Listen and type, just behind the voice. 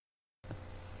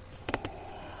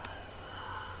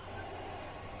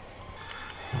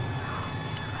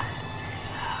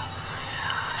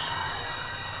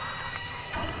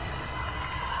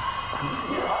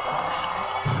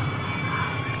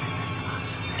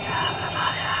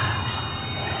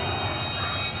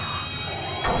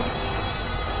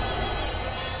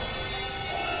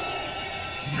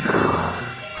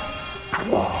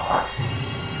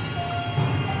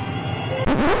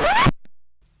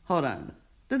Hold on.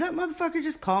 Did that motherfucker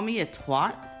just call me a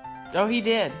twat? Oh, he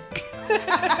did.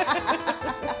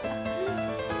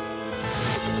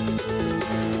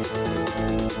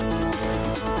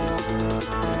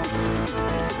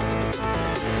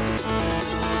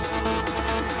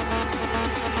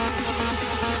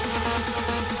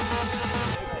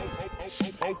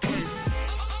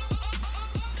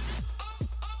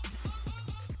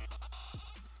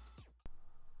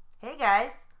 Hey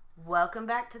guys, welcome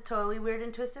back to Totally Weird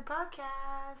and Twisted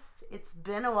Podcast. It's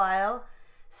been a while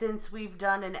since we've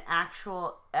done an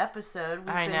actual episode.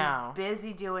 We've been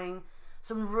busy doing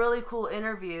some really cool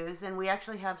interviews, and we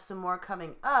actually have some more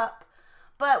coming up.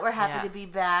 But we're happy to be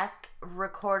back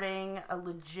recording a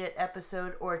legit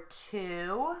episode or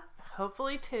two.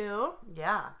 Hopefully 2.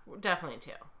 Yeah. Definitely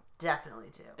 2. Definitely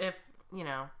 2. If,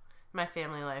 my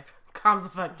family life calms the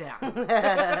fuck down.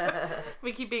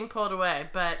 We keep being pulled away.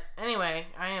 But anyway,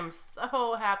 I am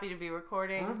so happy to be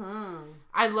recording. Mm-hmm.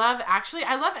 I love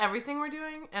everything we're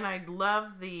doing, and I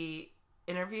love the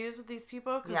interviews with these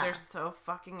people because they're so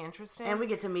fucking interesting. And we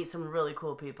get to meet some really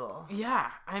cool people. Yeah.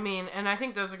 I mean, and I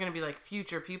think those are going to be like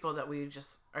future people that we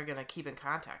just are going to keep in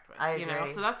contact with. I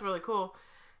agree. So that's really cool.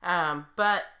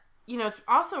 But, it's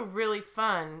also really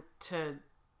fun to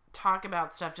talk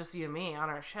about stuff just you and me on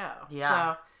our show. Yeah.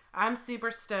 So I'm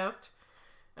super stoked.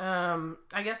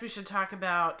 I guess we should talk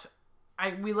about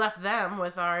we left them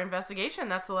with our investigation.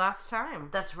 That's the last time.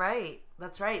 That's right.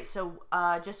 So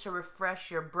just to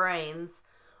refresh your brains,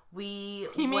 You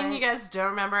mean you guys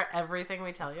don't remember everything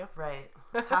we tell you? Right.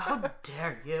 How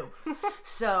dare you?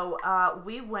 So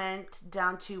we went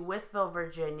down to Wytheville,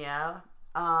 Virginia,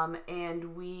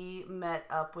 and we met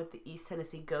up with the East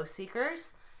Tennessee Ghost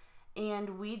Seekers.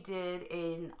 And we did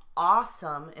an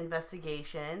awesome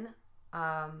investigation,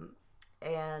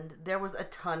 and there was a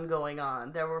ton going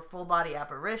on. There were full-body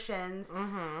apparitions.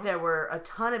 Mm-hmm. There were a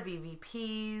ton of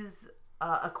EVPs,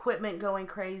 equipment going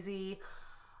crazy.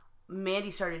 Mandy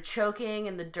started choking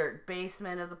in the dirt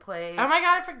basement of the place. Oh my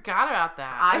God, I forgot about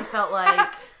that. I felt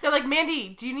like... They're like,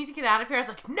 Mandy, do you need to get out of here? I was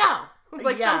like, no!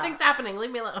 Something's happening.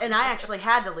 Leave me alone. And I actually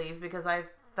had to leave because I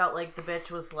felt like the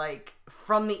bitch was like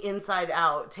from the inside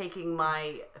out taking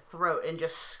my throat and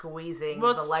just squeezing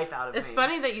the life out of me. It's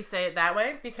funny that you say it that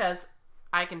way because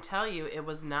I can tell you it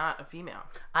was not a female.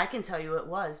 I can tell you it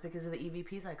was because of the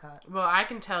EVPs I caught. Well, I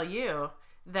can tell you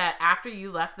that after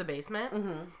you left the basement,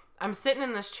 mm-hmm. I'm sitting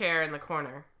in this chair in the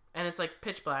corner and it's like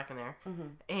pitch black in there. Mm-hmm.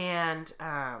 And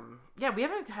we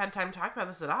haven't had time to talk about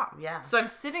this at all. Yeah. So I'm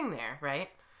sitting there, right?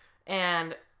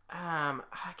 And I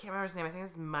can't remember his name. I think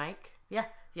it's Mike. Yeah.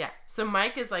 Yeah. So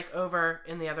Mike is like over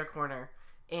in the other corner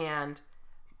and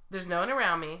there's no one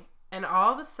around me. And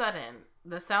all of a sudden,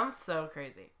 this sounds so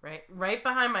crazy, right? Right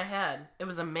behind my head, it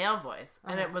was a male voice.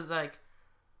 And it was like,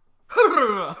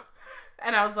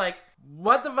 and I was like,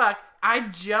 what the fuck? I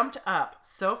jumped up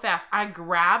so fast. I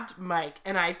grabbed Mike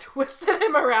and I twisted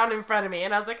him around in front of me.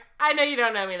 And I was like, I know you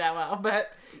don't know me that well,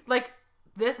 but like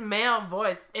this male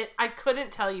voice, I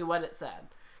couldn't tell you what it said.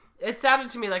 It sounded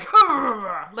to me like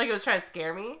it was trying to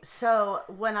scare me. So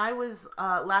when I was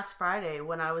last Friday,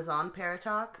 when I was on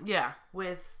Paratalk,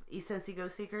 with East Tennessee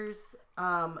Ghost Seekers,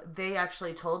 they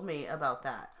actually told me about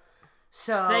that.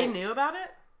 So they knew about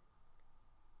it.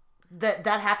 That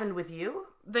happened with you.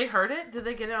 They heard it. Did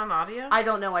they get it on audio? I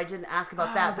don't know. I didn't ask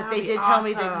about that, but they did tell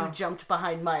me that you jumped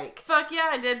behind Mike. Fuck yeah,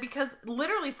 I did because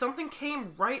literally something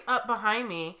came right up behind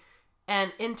me.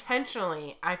 And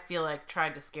intentionally, I feel like,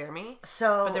 tried to scare me.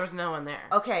 But there was no one there.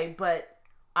 Okay, but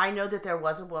I know that there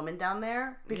was a woman down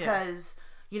there because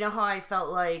you know how I felt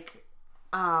like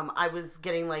I was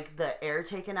getting like the air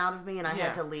taken out of me and I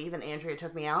had to leave and Andrea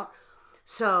took me out.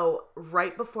 So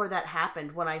right before that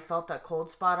happened, when I felt that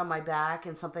cold spot on my back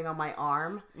and something on my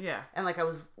arm, and like I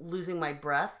was losing my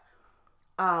breath,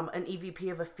 an EVP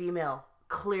of a female,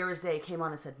 clear as day, came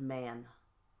on and said, "Man."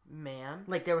 Man?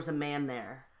 Like there was a man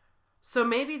there. So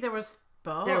maybe there was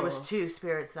both. There was 2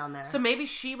 spirits down there. So maybe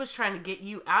she was trying to get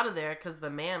you out of there because the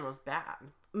man was bad.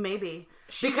 Maybe.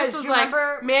 Because just was like,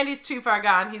 Mandy's too far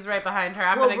gone. He's right behind her.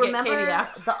 I'm going to get Katie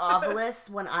out. The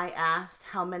obelisk, when I asked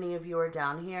how many of you are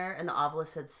down here, and the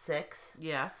obelisk said 6.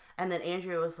 Yes. And then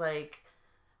Andrea was like,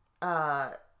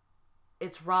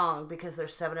 it's wrong because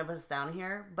there's 7 of us down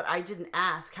here. But I didn't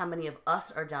ask how many of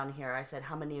us are down here. I said,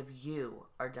 how many of you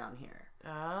are down here?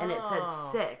 Oh. And it said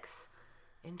 6.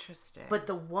 Interesting. But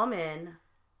the woman,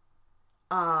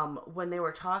 when they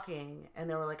were talking and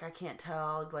they were like, I can't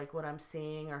tell like what I'm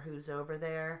seeing or who's over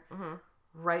there. Mm-hmm.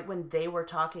 Right when they were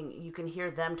talking, you can hear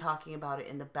them talking about it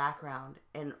in the background,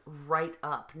 and right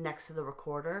up next to the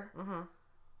recorder,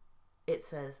 it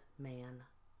says "man."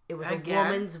 It was Again? a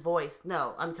woman's voice.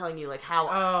 No, I'm telling you, like, how,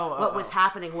 what was Oh.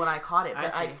 happening when I caught it.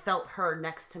 But I I see. felt her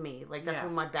next to me. Like, that's Yeah.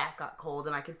 when my back got cold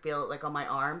and I could feel it, like, on my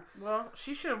arm. Well,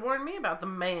 she should have warned me about the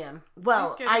man. Well,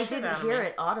 He scared the I shit didn't out of hear me.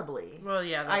 it audibly. Well,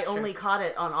 yeah, that's I true. only caught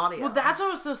it on audio. Well, that's what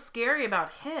was so scary about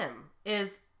him, is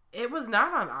it was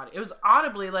not on audio. It was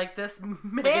audibly like this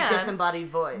man like a disembodied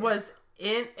voice. was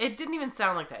in. It didn't even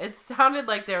sound like that. It sounded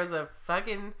like there was a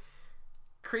fucking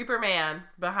creeper man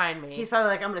behind me. He's probably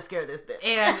like, I'm gonna scare this bitch.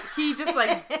 And he just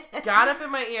like got up in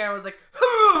my ear and was like,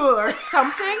 or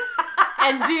something.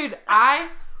 And dude, I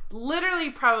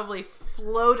literally probably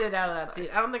floated out of that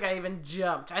seat. I don't think I even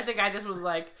jumped. I think I just was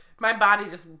like, my body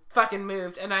just fucking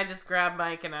moved, and I just grabbed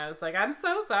Mike and I was like, I'm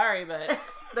so sorry, but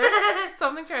there's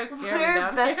something trying to scare me We're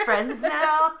down best here. friends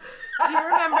now. Do you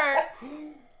remember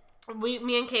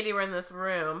me and Katie were in this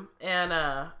room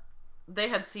and they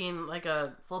had seen like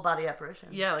a Full body apparition.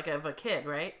 like of a kid,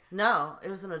 right? No, it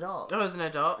was an adult. Oh, it was an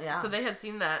adult? Yeah. So they had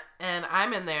seen that, and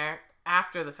I'm in there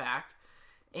after the fact,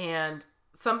 and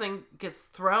something gets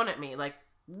thrown at me, like,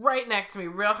 right next to me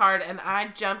real hard, and I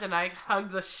jumped and I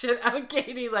hugged the shit out of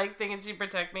Katie, like, thinking she'd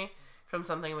protect me from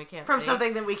something we can't From see.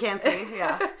 something that we can't see,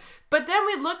 yeah. But then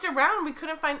we looked around, we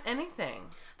couldn't find anything.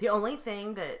 The only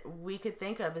thing that we could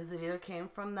think of is it either came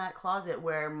from that closet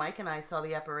where Mike and I saw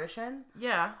the apparition,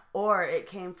 Yeah. or it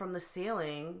came from the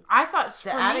ceiling. I thought,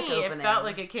 The for attic me, opening. it felt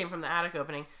like it came from the attic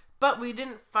opening, but we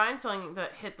didn't find something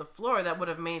that hit the floor that would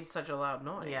have made such a loud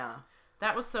noise. Yeah.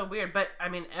 That was so weird, but, I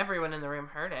mean, everyone in the room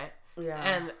heard it. Yeah.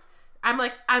 And I'm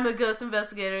like, I'm a ghost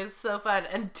investigator. It's so fun.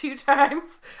 And 2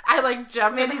 times I like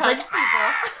jumped and Mandy's hugged like, people.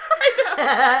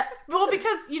 I know. Well,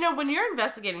 because when you're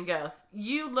investigating ghosts,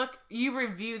 you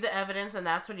review the evidence, and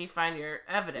that's when you find your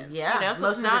evidence. Yeah, so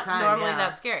most it's of the not time, normally yeah.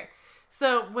 that scary.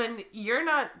 So when you're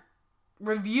not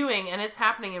reviewing and it's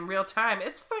happening in real time,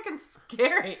 it's fucking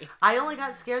scary. I only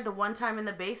got scared the one time in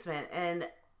the basement, and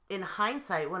in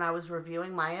hindsight, when I was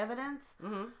reviewing my evidence,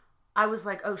 I was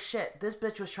like, oh shit, this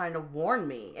bitch was trying to warn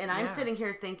me. And I'm Yeah. sitting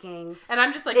here thinking, And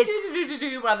I'm just like, It's-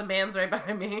 do while the man's right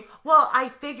behind me. well, I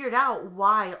figured out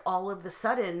why all of the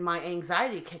sudden my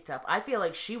anxiety kicked up. I feel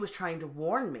like she was trying to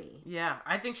warn me. Yeah,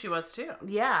 I think she was too.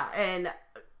 Yeah, and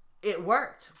it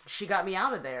worked. She got me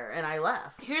out of there, and I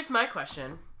left. Here's my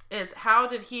question, is how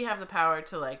did he have the power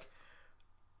to, like,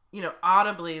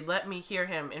 audibly let me hear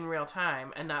him in real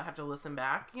time and not have to listen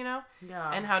back, Yeah.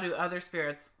 And how do other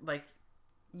spirits, like,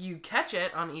 you catch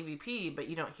it on EVP, but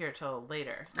you don't hear it till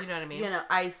later. You know what I mean?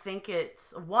 I think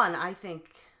it's, one, I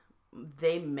think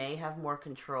they may have more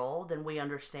control than we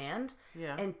understand.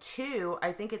 Yeah. And 2,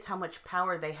 I think it's how much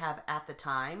power they have at the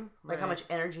time. Like how Right. much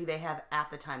energy they have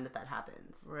at the time that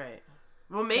happens. Right.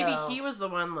 Well, maybe So- he was the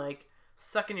one, like,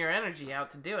 sucking your energy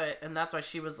out to do it, and that's why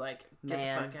she was like,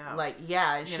 get the fuck out. Like,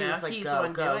 yeah, and You she know, was like, he's the go,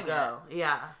 one go, doing go.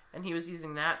 Yeah. And he was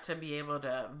using that to be able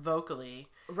to vocally...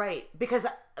 Right. Because,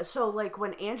 so, like,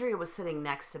 when Andrea was sitting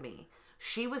next to me,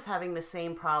 she was having the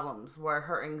same problems where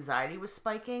her anxiety was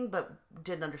spiking, but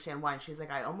didn't understand why. And she's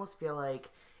like, I almost feel like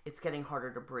it's getting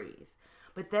harder to breathe.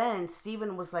 But then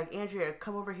Steven was like, Andrea,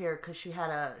 come over here, because she had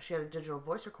a digital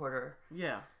voice recorder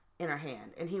Yeah. in her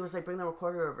hand. And he was like, bring the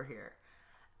recorder over here.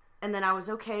 And then I was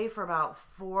okay for about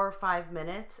 4 or 5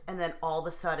 minutes. And then all of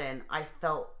a sudden, I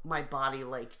felt my body,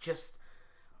 like, just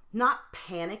not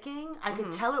panicking. I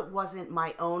could tell it wasn't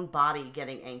my own body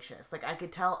getting anxious. Like, I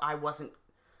could tell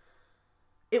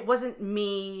it wasn't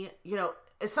me,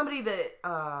 as somebody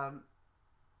that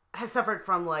has suffered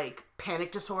from, like,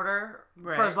 panic disorder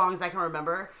for as long as I can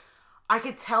remember. I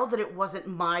could tell that it wasn't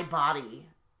my body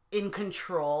in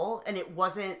control. And it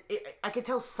wasn't, I could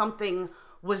tell something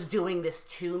was doing this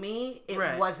to me.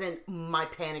 It wasn't my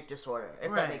panic disorder,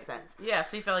 if that makes sense. Yeah,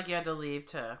 so you felt like you had to leave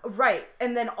to... Right.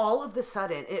 And then all of a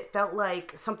sudden, it felt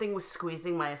like something was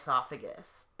squeezing my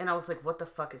esophagus. And I was like, what the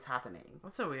fuck is happening?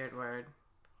 What's a weird word?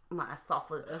 My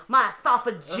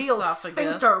esophageal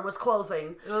sphincter was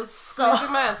closing. It was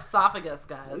squeezing my esophagus,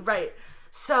 guys. Right.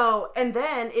 So, and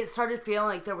then it started feeling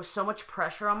like there was so much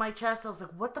pressure on my chest. I was like,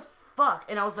 what the fuck?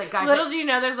 And I was like, guys, Little do you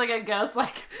know, there's like a ghost,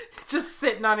 like, just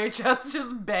sitting on your chest,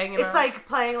 just banging it's around. like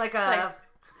playing like a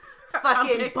fucking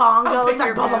humping- bongo. humping It's like,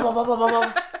 your blah, blah, blah, boobs. blah, blah,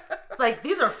 blah, blah. It's like,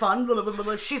 these are fun. Blah, blah, blah,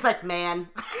 blah. She's like, man.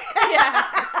 Yeah.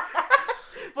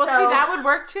 Well, So- see, that would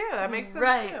work too. That makes sense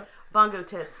Right. too. Bongo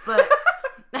tits. But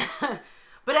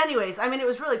but anyways, I mean, it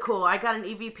was really cool. I got an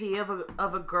EVP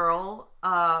of a girl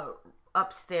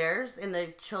upstairs in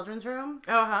the children's room.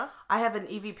 Oh, huh? I have an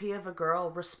EVP of a girl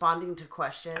responding to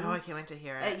questions. Oh, I can't wait to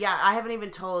hear it. Yeah, I haven't even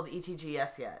told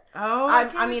ETGS yet. Oh,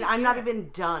 I mean, I'm not even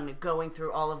done going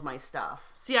through all of my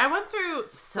stuff. See, I went through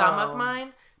some So- of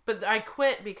mine, But I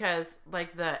quit because,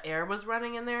 like, the air was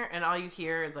running in there, and all you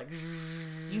hear is, like...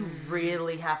 You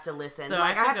really have to listen. So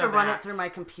like, I have to run it through my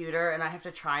computer, and I have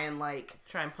to try and, like...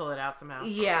 Try and pull it out somehow.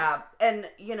 Yeah, and,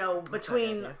 you know,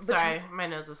 between... Sorry, my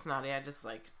nose is snotty. I just,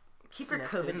 like... Keep your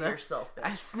COVID to yourself, bitch.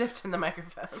 I sniffed in the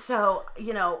microphone. So,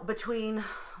 you know, between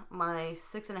my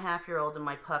 6.5-year-old and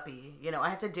my puppy, you know, I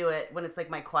have to do it when it's like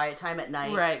my quiet time at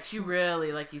night. Right. You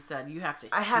really, like you said, you have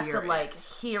to like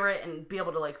hear it and be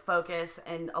able to like focus.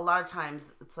 And a lot of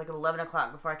times it's like 11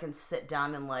 o'clock before I can sit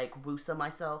down and like woosah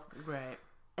myself. Right.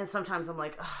 And sometimes I'm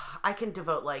like, I can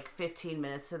devote like 15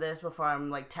 minutes to this before I'm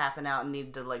like tapping out and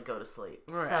need to like go to sleep.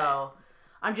 Right. So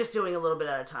I'm just doing a little bit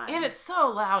at a time. And it's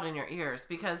so loud in your ears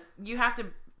because you have to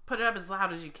put it up as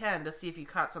loud as you can to see if you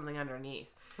caught something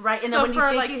underneath. Right, and so then when for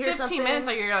you think like you hear 15 something, minutes,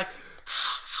 you're like,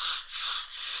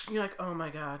 you're like, oh my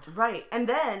god. Right, and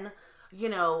then you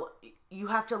know you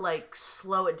have to like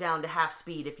slow it down to half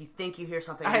speed if you think you hear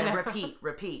something, and then repeat,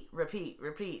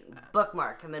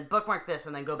 bookmark, and then bookmark this,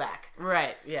 and then go back.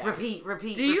 Right, yeah.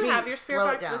 Repeat. Do you have your spirit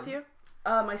box with you?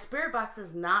 My spirit box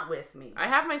is not with me. I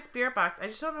have my spirit box. I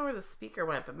just don't know where the speaker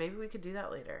went, but maybe we could do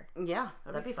that later. Yeah,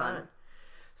 that'd be fun.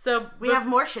 So we have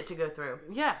more shit to go through.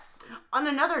 Yes. On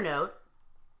another note,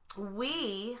 Oh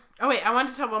wait, I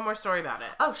wanted to tell one more story about it.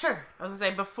 Oh, sure. I was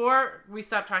going to say, before we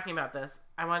stop talking about this,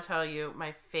 I want to tell you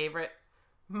my favorite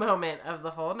moment of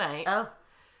the whole night. Oh.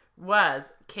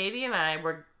 Was Katie and I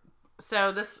were...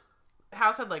 So this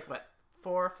house had like, what,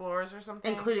 4 floors or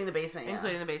something? Including the basement, yeah.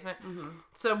 Including the basement. Mm-hmm.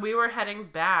 So we were heading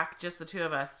back, just the two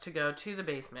of us, to go to the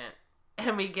basement.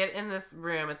 And we get in this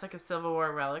room. It's like a Civil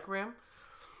War relic room.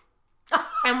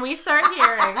 And we start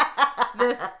hearing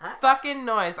this fucking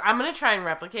noise. I'm going to try and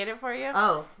replicate it for you.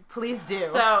 Oh, please do.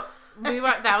 So,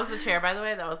 that was the chair, by the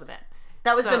way. That wasn't it.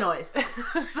 That was the noise.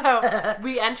 So,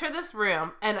 we enter this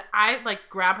room, and I, like,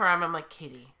 grab her arm. I'm like,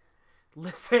 Katie,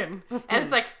 listen. And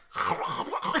it's like...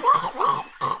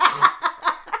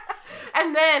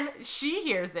 And then she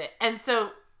hears it. And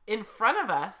so, in front of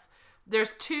us,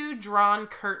 there's 2 drawn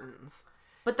curtains.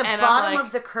 But the bottom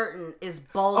of the curtain is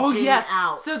bulging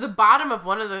out. So the bottom of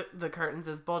one of the curtains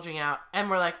is bulging out.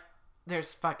 And we're like,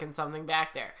 there's fucking something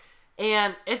back there.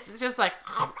 And it's just like...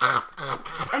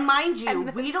 And mind you,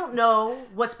 we don't know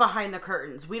what's behind the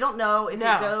curtains. We don't know if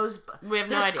it goes... We have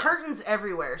no idea. There's curtains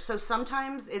everywhere. So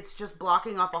sometimes it's just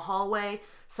blocking off a hallway.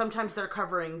 Sometimes they're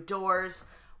covering doors.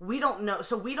 We don't know.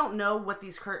 So we don't know what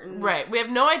these curtains... Right. We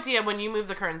have no idea when you move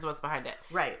the curtains what's behind it.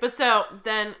 Right. But so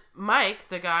then Mike,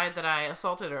 the guy that I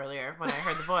assaulted earlier when I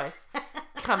heard the voice,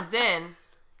 comes in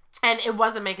and it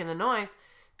wasn't making the noise.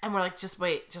 And we're like, just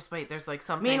wait. There's like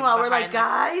something. Meanwhile, we're like,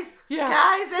 guys, anybody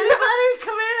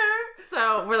come here.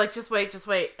 So we're like, just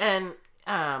wait. And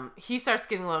he starts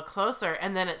getting a little closer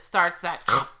and then it starts that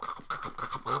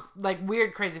like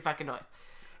weird, crazy fucking noise.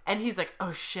 And he's like,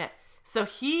 oh shit. So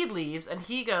he leaves and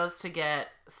he goes to get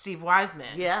Steve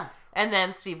Wiseman. Yeah. And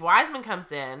then Steve Wiseman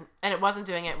comes in and it wasn't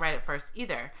doing it right at first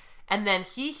either. And then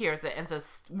he hears it and so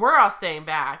we're all staying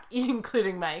back,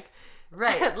 including Mike.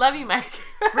 Right. Love you, Mike.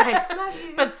 Right. Love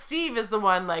you. But Steve is the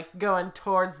one like going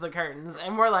towards the curtains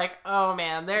and we're like, oh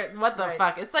man, what the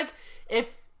fuck? It's like if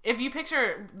you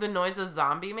picture the noise a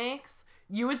zombie makes,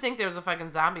 you would think there was a fucking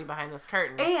zombie behind this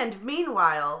curtain. And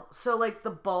meanwhile, so like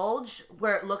the bulge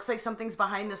where it looks like something's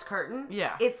behind this curtain,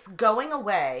 it's going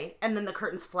away and then the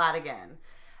curtain's flat again.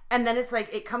 And then it's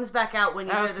like it comes back out when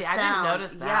you hear the sound. I didn't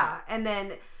notice that. Yeah. And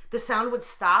then the sound would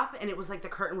stop and it was like the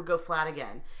curtain would go flat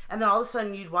again. And then all of a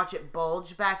sudden you'd watch it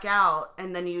bulge back out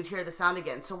and then you'd hear the sound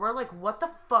again. So we're like, what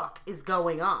the fuck is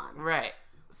going on? Right.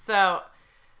 So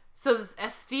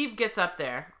as Steve gets up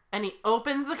there and he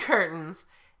opens the curtains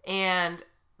and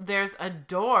there's a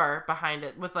door behind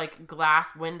it with like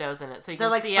glass windows in it so you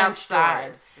can like see French outside.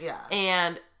 Doors. Yeah.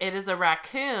 And it is a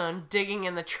raccoon digging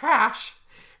in the trash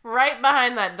right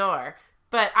behind that door.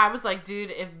 But I was like,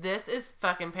 dude, if this is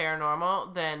fucking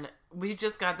paranormal, then we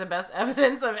just got the best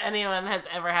evidence of anyone has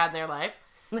ever had in their life.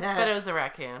 But it was a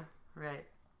raccoon. Right.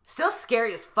 Still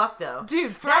scary as fuck, though.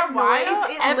 Dude, for a while,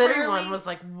 everyone was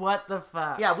like, what the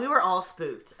fuck? Yeah, we were all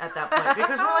spooked at that point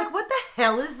because we're like, what the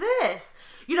hell is this?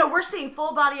 You know, we're seeing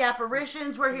full body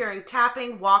apparitions. We're hearing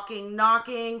tapping, walking,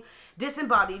 knocking,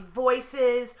 disembodied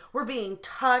voices. We're being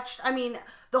touched. I mean,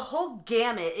 the whole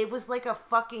gamut. It was like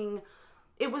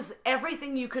it was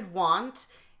everything you could want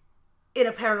in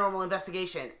a paranormal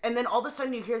investigation. And then all of a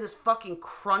sudden you hear this fucking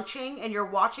crunching and you're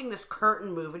watching this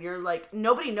curtain move and you're like,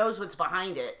 nobody knows what's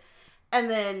behind it. And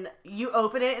then you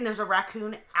open it and there's a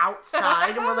raccoon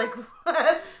outside and we're like,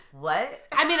 what?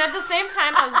 I mean, at the same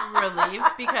time, I was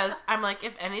relieved because I'm like,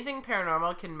 if anything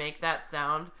paranormal can make that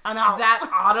sound I'm out. that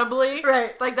audibly,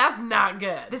 Right. like, that's not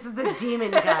good. This is a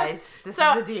demon, guys. This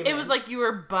So, is a demon. it was like you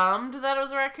were bummed that it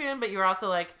was a raccoon, but you were also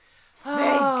like, Thank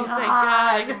thank God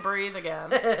I God. can breathe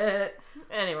again.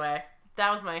 Anyway,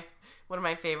 that was one of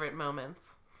my favorite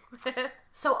moments.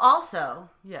 So also,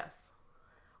 Yes.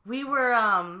 we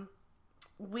were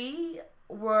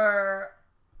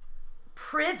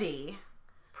privy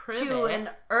to an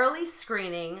early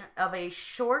screening of a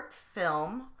short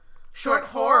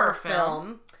horror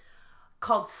film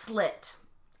called Slit.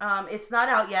 It's not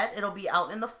out yet. It'll be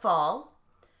out in the fall.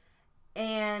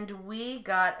 And we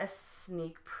got a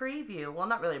sneak preview. Well,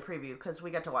 not really a preview because we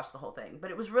got to watch the whole thing.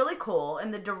 But it was really cool.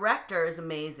 And the director is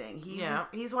amazing.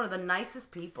 He's one of the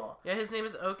nicest people. Yeah, his name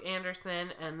is Oak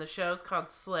Anderson, and the show's called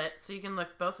Slit. So you can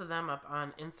look both of them up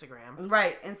on Instagram.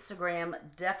 Right, Instagram,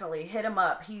 definitely. Hit him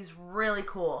up. He's really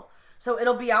cool. So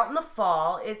it'll be out in the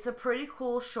fall. It's a pretty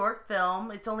cool short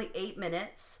film. It's only 8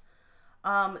 minutes.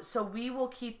 So we will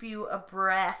keep you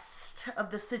abreast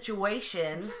of the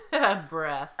situation.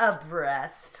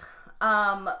 Abreast.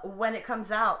 When it comes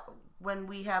out, when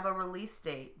we have a release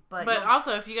date. But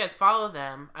also, if you guys follow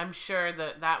them, I'm sure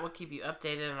that will keep you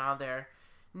updated on all their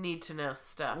need to know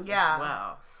stuff as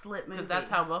well. Slit movie. Because that's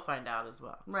how we'll find out as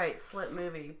well. Right, Slit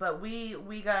movie. But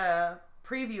we got a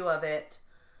preview of it.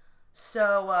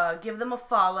 So give them a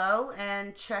follow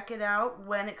and check it out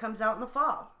when it comes out in the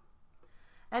fall.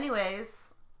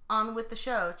 Anyways, on with the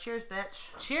show. Cheers, bitch.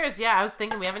 Cheers. Yeah, I was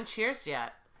thinking we haven't cheersed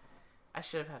yet. I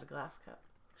should have had a glass cup.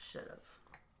 Should have.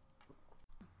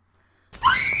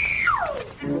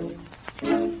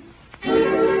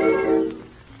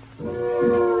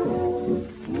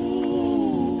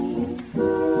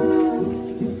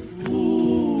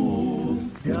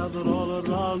 Gather all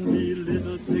around me,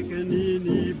 little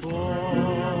pickaninny boys.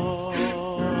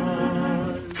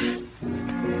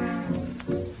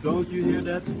 Don't you hear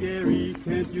that scary?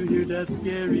 Can't you hear that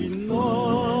scary noise?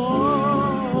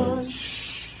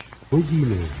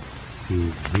 Boogeyman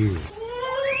is here.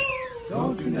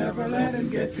 Don't you never let him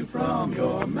get you from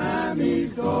your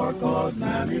mammy's door, 'cause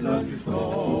mammy loves you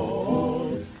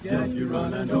so. Get you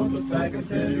run and don't look back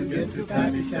until you get to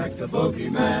Patty Shack. The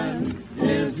boogeyman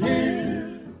is here.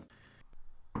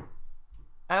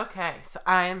 Okay, so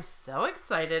I am so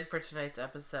excited for tonight's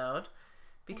episode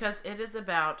because it is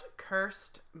about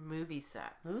cursed movie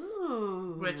sets.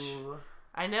 Ooh. Which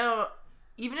I know,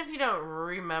 even if you don't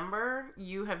remember,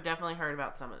 you have definitely heard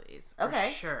about some of these.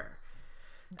 Okay. For sure.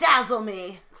 Dazzle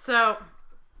me. So,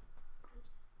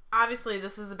 obviously,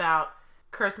 this is about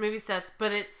cursed movie sets,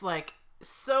 but it's like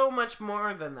so much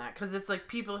more than that because it's like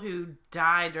people who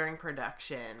die during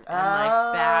production and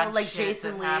like bad like shit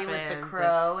Jason that Lee with The happens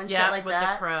Crow and shit like with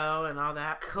that. The Crow and all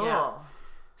that. Cool. Yeah.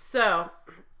 So,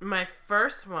 my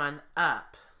first one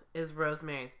up is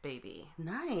Rosemary's Baby.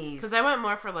 Nice. Because I went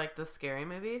more for like the scary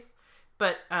movies,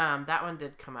 but that one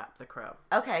did come up, The Crow.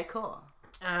 Okay, cool.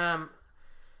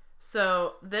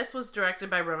 So this was directed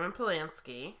by Roman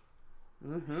Polanski,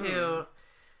 who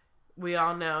we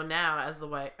all know now as the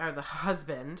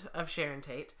husband of Sharon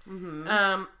Tate.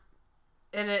 And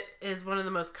it is one of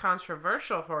the most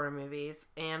controversial horror movies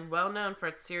and well known for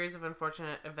its series of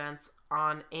unfortunate events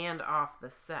on and off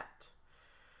the set.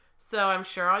 So I'm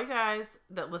sure all you guys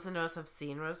that listen to us have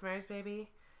seen Rosemary's Baby,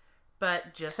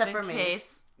 but just Except in for me.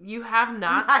 case you have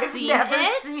not I've seen never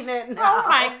it, seen it, no. Oh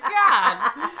my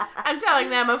god! I'm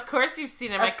telling them, of course you've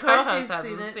seen it. My Of course co-host you've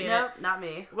hasn't seen it. Nope, not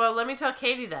me. Well, let me tell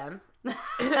Katie then.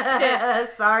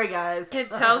 Sorry, guys. It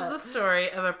tells the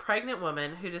story of a pregnant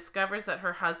woman who discovers that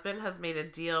her husband has made a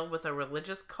deal with a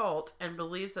religious cult and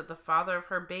believes that the father of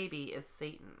her baby is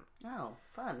Satan. Oh,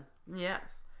 fun.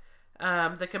 Yes.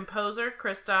 The composer,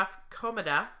 Christoph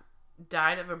Komeda,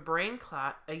 died of a brain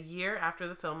clot a year after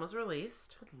the film was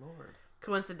released. Good lord.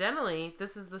 Coincidentally,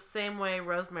 this is the same way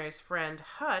Rosemary's friend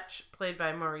Hutch, played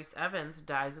by Maurice Evans,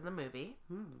 dies in the movie.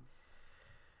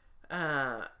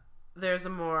 There's a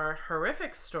more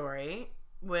horrific story,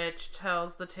 which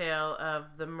tells the tale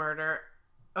of the murder.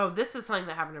 Oh, this is something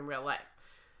that happened in real life.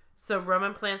 So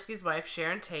Roman Polanski's wife,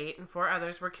 Sharon Tate, and 4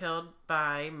 others were killed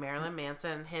by Marilyn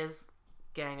Manson and his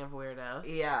gang of weirdos.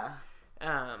 Yeah.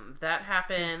 That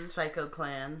happened. Psycho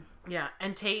Clan. Yeah,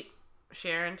 and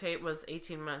Sharon Tate was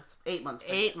 8 months pregnant.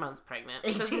 8 months pregnant.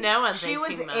 Because no one's 18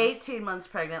 months. She was 18 months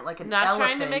pregnant, like an Not elephant.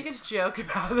 trying to make a joke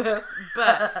about this,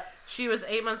 but she was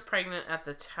 8 months pregnant at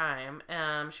the time.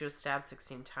 She was stabbed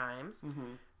 16 times.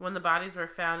 When the bodies were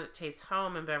found at Tate's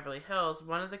home in Beverly Hills,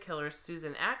 one of the killers,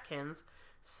 Susan Atkins,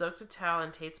 soaked a towel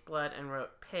in Tate's blood, and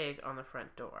wrote "pig" on the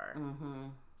front door. Mm-hmm.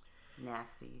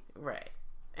 Nasty. Right.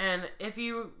 And if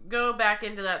you go back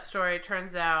into that story, it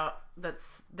turns out that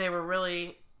they were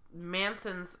really...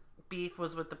 Manson's beef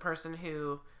was with the person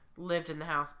who lived in the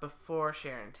house before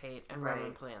Sharon Tate and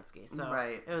Roman Polanski. So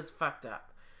it was fucked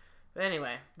up. But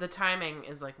anyway, the timing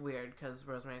is like weird because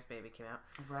Rosemary's Baby came out.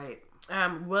 Right.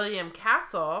 William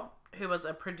Castle, who was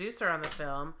a producer on the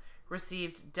film,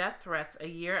 received death threats a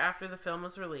year after the film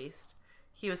was released.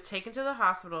 He was taken to the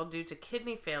hospital due to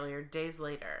kidney failure days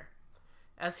later.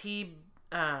 As he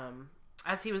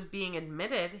was being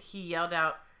admitted, he yelled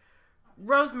out,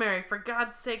 "Rosemary, for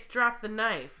God's sake, drop the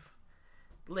knife."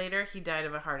 Later, he died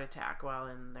of a heart attack while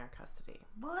in their custody.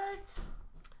 What?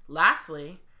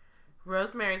 Lastly,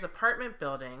 Rosemary's apartment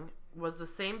building was the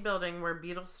same building where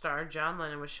Beatles star John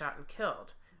Lennon was shot and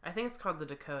killed. I think it's called the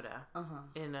Dakota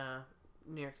in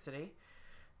New York City.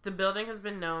 The building has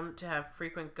been known to have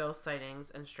frequent ghost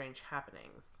sightings and strange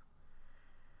happenings.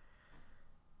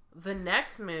 The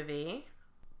next movie,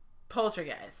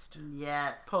 Poltergeist.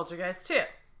 Yes. Poltergeist 2.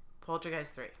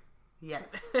 Poltergeist 3. Yes.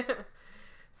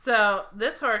 So,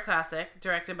 this horror classic,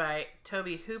 directed by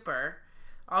Tobe Hooper,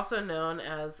 also known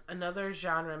as another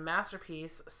genre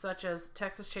masterpiece such as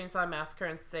Texas Chainsaw Massacre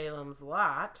and Salem's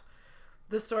Lot,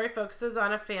 the story focuses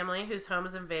on a family whose home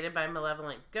is invaded by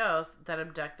malevolent ghosts that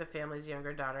abduct the family's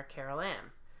younger daughter, Carol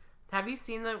Ann. Have you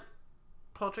seen the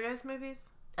Poltergeist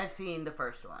movies? I've seen the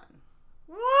first one.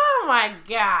 Oh my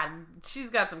god. She's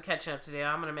got some catching up to do.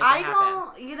 I'm going to make it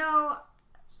happen.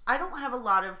 I don't have a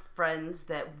lot of friends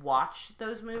that watch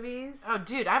those movies. Oh,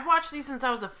 dude, I've watched these since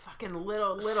I was a fucking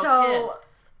little kid. So,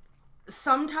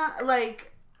 sometimes,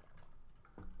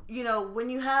 when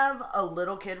you have a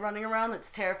little kid running around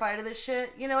that's terrified of this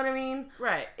shit, you know what I mean?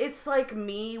 Right. It's like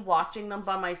me watching them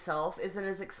by myself isn't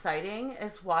as exciting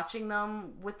as watching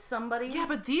them with somebody. Yeah,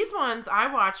 but these ones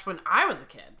I watched when I was a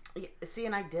kid. Yeah, see,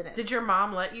 and I didn't. Did your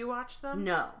mom let you watch them?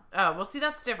 No. Oh, well, see,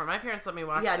 that's different. My parents let me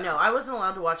watch them. Yeah, no, I wasn't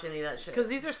allowed to watch any of that shit. Because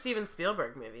these are Steven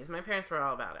Spielberg movies. My parents were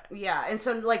all about it. Yeah, and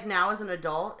so, now as an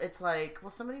adult, it's like, will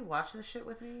somebody watch this shit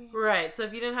with me? Right, so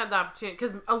if you didn't have the opportunity...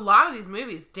 Because a lot of these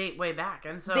movies date way back,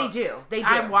 and so... They do.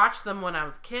 I watched them when I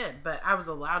was a kid, but I was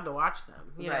allowed to watch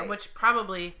them, you know, which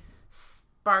probably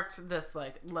sparked this,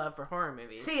 love for horror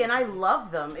movies. See, and I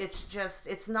love them. It's just,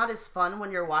 it's not as fun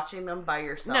when you're watching them by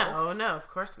yourself. No, of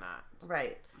course not.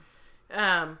 Right.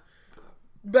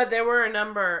 But there were a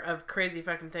number of crazy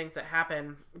fucking things that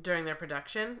happened during their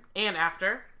production and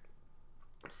after.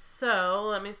 So,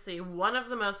 let me see. One of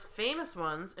the most famous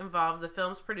ones involved the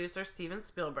film's producer, Steven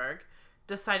Spielberg,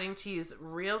 deciding to use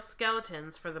real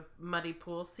skeletons for the muddy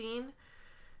pool scene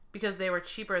because they were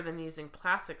cheaper than using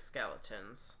plastic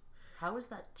skeletons. How is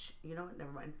that? You know what?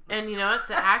 Never mind. And you know what?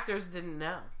 The actors didn't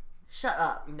know. Shut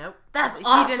up. Nope. That's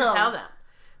awesome. He didn't tell them.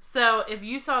 So, if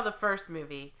you saw the first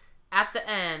movie, at the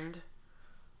end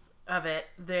of it,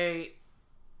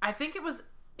 I think it was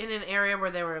in an area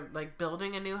where they were,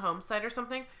 building a new home site or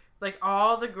something.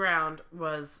 All the ground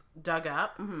was dug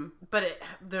up, but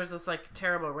there's this,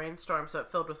 terrible rainstorm, so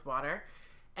it filled with water.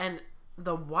 And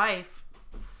the wife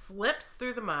slips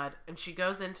through the mud, and she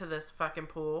goes into this fucking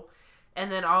pool. And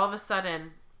then all of a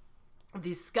sudden,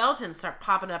 these skeletons start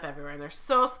popping up everywhere, and they're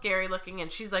so scary looking,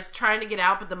 and she's trying to get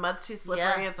out, but the mud's too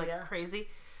slippery, and it's crazy.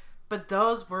 But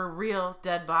those were real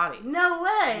dead bodies. No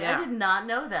way. Yeah. I did not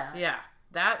know that. Yeah.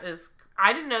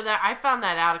 I didn't know that. I found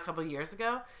that out a couple years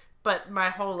ago, but my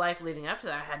whole life leading up to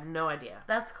that, I had no idea.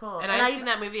 That's cool. And I've seen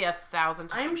that movie 1,000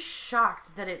 times. I'm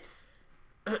shocked that it's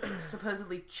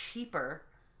supposedly cheaper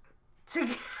to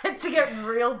get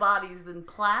real bodies than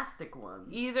plastic ones.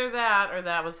 Either that or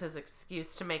that was his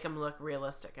excuse to make them look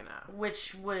realistic enough.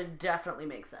 Which would definitely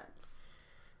make sense.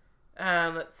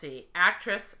 Let's see.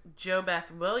 Actress JoBeth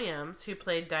Williams, who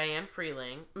played Diane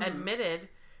Freeling, admitted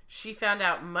she found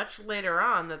out much later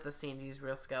on that the scene used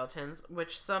real skeletons,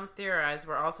 which some theorize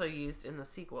were also used in the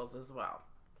sequels as well.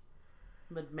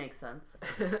 Would make sense.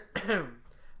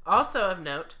 Also of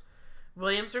note,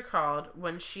 Williams recalled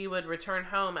when she would return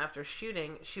home after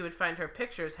shooting, she would find her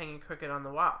pictures hanging crooked on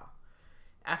the wall.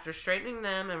 After straightening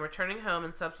them and returning home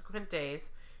in subsequent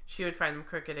days, she would find them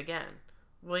crooked again.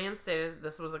 Williams stated that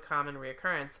this was a common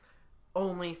reoccurrence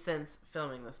only since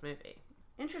filming this movie.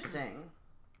 Interesting.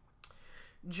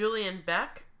 Julian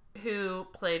Beck, who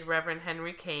played Reverend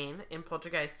Henry Kane in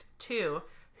Poltergeist 2,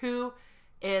 do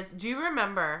you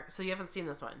remember, so you haven't seen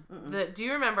this one, do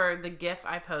you remember the GIF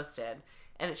I posted?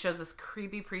 And it shows this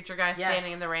creepy preacher guy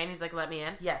standing in the rain. He's like, let me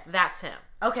in. Yes. That's him.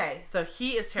 Okay. So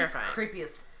he is terrifying. He's creepy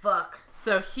as fuck.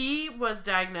 So he was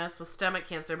diagnosed with stomach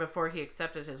cancer before he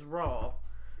accepted his role.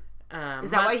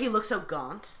 Is that why he looks so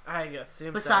gaunt? I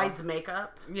assume Besides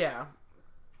makeup? Yeah.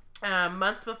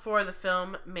 Months before the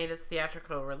film made its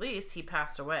theatrical release, he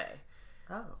passed away.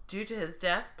 Oh. Due to his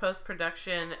death,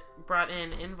 post-production brought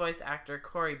in voice actor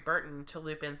Corey Burton to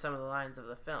loop in some of the lines of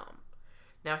the film.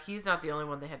 Now, he's not the only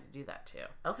one they had to do that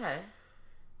to. Okay.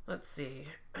 Let's see.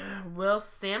 Will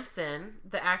Sampson,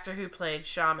 the actor who played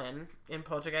Shaman in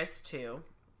Poltergeist 2,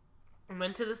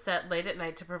 went to the set late at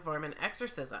night to perform an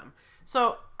exorcism.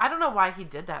 So, I don't know why he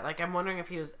did that. Like, I'm wondering if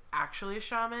he was actually a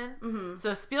shaman. Mm-hmm.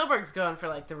 So, Spielberg's going for,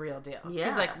 like, the real deal. Yeah.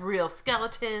 He's like, real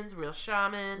skeletons, real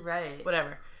shaman. Right.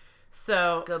 Whatever.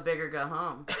 So... Go big or go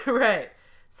home. Right.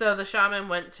 So, the shaman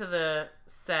went to the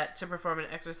set to perform an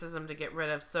exorcism to get rid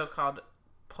of so-called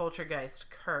poltergeist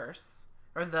curse.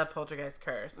 Or the poltergeist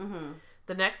curse. Mm-hmm.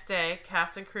 The next day,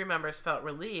 cast and crew members felt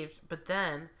relieved, but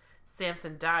then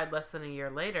Sampson died less than a year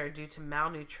later due to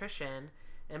malnutrition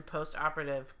and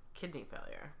post-operative kidney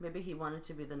failure. Maybe he wanted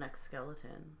to be the next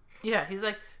skeleton. Yeah, he's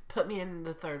like, put me in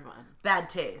the third one. Bad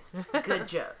taste. Good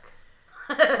joke.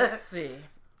 Let's see.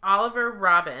 Oliver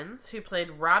Robbins, who played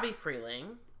Robbie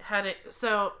Freeling, had it.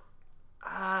 So,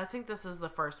 I think this is the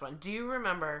first one. Do you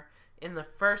remember in the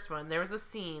first one, there was a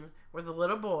scene where the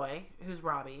little boy, who's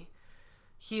Robbie,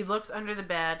 he looks under the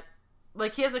bed,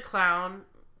 like he has a clown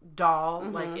doll,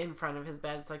 mm-hmm. like in front of his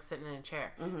bed. It's like sitting in a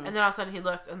chair. Mm-hmm. And then all of a sudden he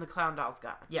looks and the clown doll's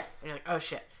gone. Yes. And you're like, oh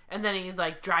shit. And then he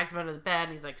like drags him under the bed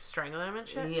and he's like strangling him and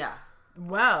shit. Yeah.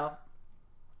 Well,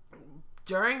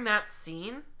 during that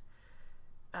scene,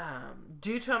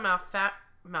 due to a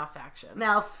malfunction.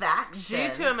 Due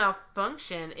to a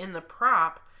malfunction in the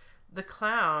prop, the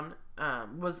clown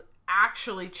was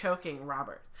actually choking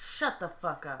Roberts. Shut the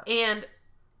fuck up. And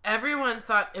everyone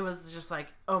thought it was just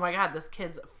like, oh my god, this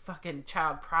kid's a fucking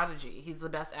child prodigy. He's the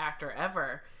best actor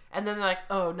ever. And then they're like,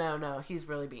 oh no, he's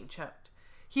really being choked.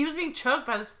 He was being choked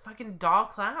by this fucking doll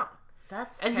clown.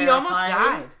 That's and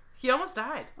terrifying. He almost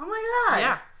died. Oh my god.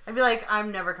 Yeah. I'd be like,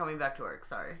 I'm never coming back to work,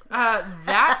 sorry.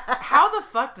 How the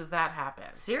fuck does that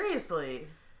happen? Seriously.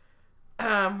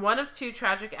 One of two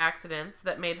tragic accidents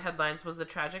that made headlines was the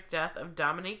tragic death of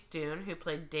Dominique Dune, who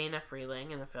played Dana Freeling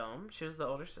in the film. She was the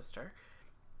older sister.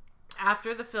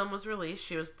 After the film was released,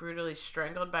 she was brutally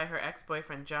strangled by her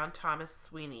ex-boyfriend, John Thomas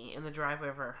Sweeney, in the driveway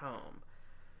of her home.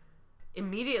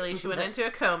 Immediately, she went into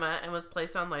a coma and was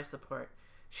placed on life support.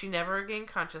 She never regained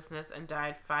consciousness and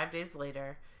died 5 days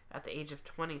later at the age of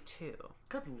 22.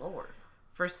 Good lord.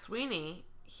 For Sweeney,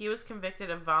 he was convicted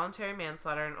of voluntary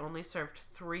manslaughter and only served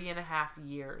 3.5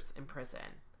 years in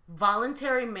prison.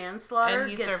 Voluntary manslaughter?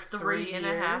 And he served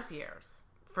 3.5 years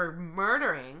for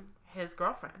murdering his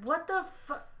girlfriend. What the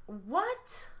fuck?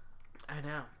 What? I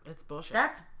know. It's bullshit.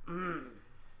 That's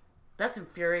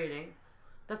infuriating.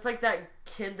 That's like that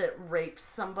kid that rapes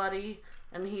somebody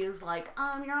and he is like,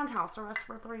 you're on house arrest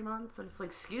for 3 months. And it's like,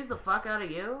 excuse the fuck out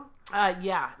of you?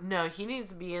 Yeah. No, he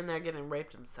needs to be in there getting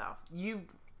raped himself. You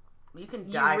can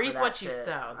die reap for that what shit. you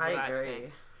sow is what I agree.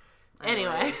 think.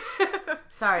 Anyway.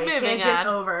 Sorry, tangent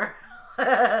over.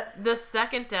 The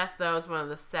second death, though, is one of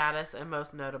the saddest and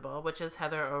most notable, which is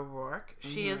Heather O'Rourke.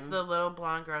 She is the little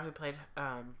blonde girl who played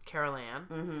Carol Ann.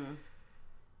 Mm-hmm.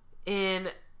 In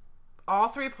all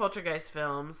 3 Poltergeist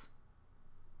films,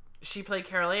 she played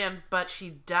Carol Ann, but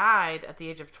she died at the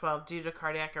age of 12 due to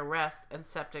cardiac arrest and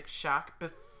septic shock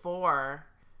before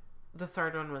the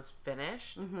third one was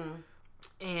finished. Mm-hmm.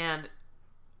 And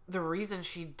the reason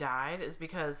she died is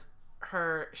because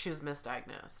she was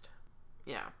misdiagnosed.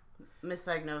 Yeah.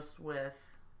 Misdiagnosed with?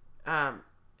 An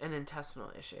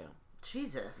intestinal issue.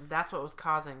 Jesus. That's what was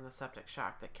causing the septic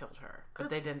shock that killed her.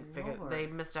 But they didn't figure... Lord. They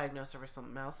misdiagnosed her for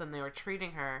something else, and they were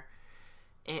treating her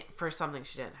for something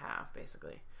she didn't have,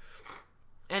 basically.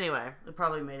 Anyway. It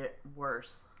probably made it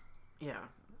worse. Yeah.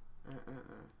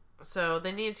 So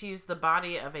they needed to use the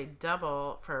body of a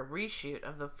double for a reshoot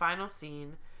of the final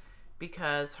scene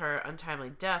because her untimely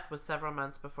death was several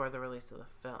months before the release of the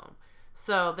film.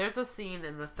 So there's a scene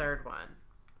in the third one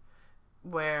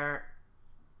where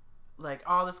like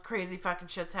all this crazy fucking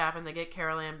shit's happened. They get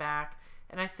Carol Ann back,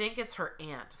 and I think it's her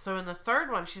aunt. So in the third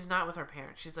one, she's not with her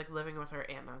parents. She's like living with her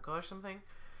aunt and uncle or something,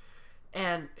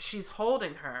 and she's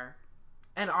holding her,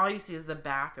 and all you see is the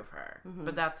back of her. Mm-hmm.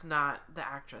 But that's not the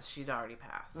actress. She'd already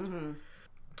passed. Mm-hmm.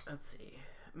 Let's see.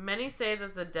 Many say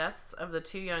that the deaths of the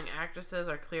 2 young actresses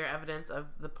are clear evidence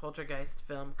of the Poltergeist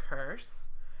film curse.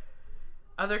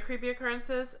 Other creepy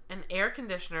occurrences: an air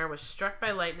conditioner was struck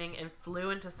by lightning and flew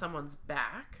into someone's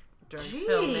back during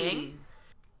filming.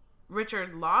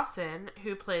 Richard Lawson,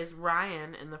 who plays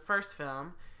Ryan in the first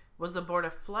film, was aboard a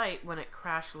flight when it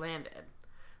crash landed.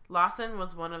 Lawson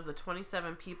was one of the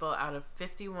 27 people out of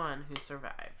 51 who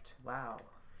survived. Wow.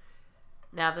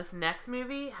 Now, this next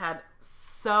movie had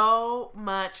so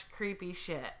much creepy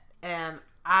shit, and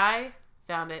I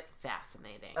found it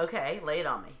fascinating. Okay, lay it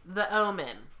on me. The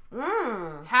Omen.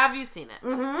 Have you seen it?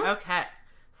 Mm-hmm. Okay.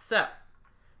 So,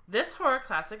 this horror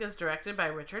classic is directed by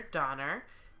Richard Donner.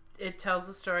 It tells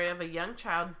the story of a young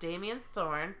child, Damien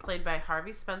Thorne, played by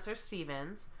Harvey Spencer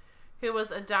Stevens, who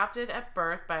was adopted at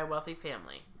birth by a wealthy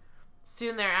family.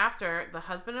 Soon thereafter, the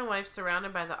husband and wife,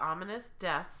 surrounded by the ominous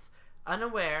deaths,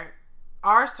 unaware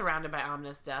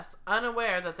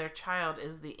that their child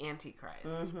is the Antichrist.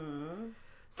 Mm-hmm.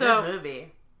 So, good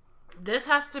movie. This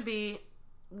has to be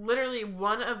literally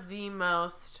one of the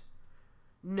most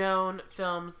known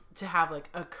films to have like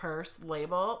a curse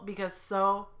label because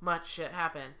so much shit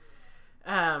happened.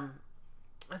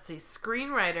 Let's see.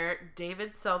 Screenwriter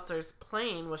David Seltzer's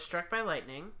plane was struck by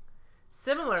lightning.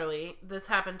 Similarly, this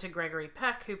happened to Gregory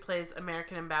Peck, who plays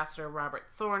American Ambassador Robert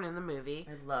Thorne in the movie.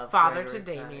 I love Father Gregory to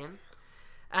Damien.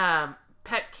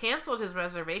 Peck canceled his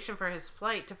reservation for his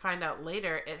flight to find out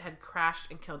later it had crashed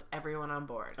and killed everyone on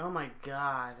board. Oh my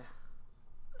god.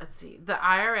 Let's see. The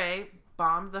IRA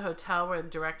bombed the hotel where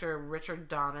director Richard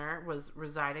Donner was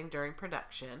residing during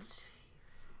production.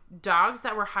 Dogs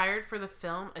that were hired for the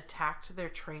film attacked their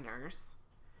trainers.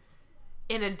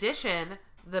 In addition,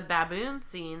 the baboon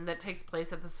scene that takes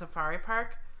place at the safari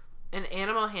park, an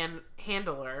animal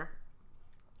handler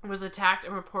was attacked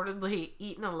and reportedly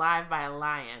eaten alive by a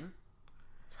lion.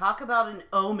 Talk about an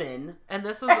omen. And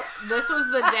this was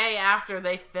the day after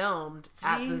they filmed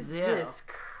at the zoo. Jesus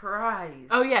Christ.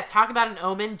 Oh yeah, talk about an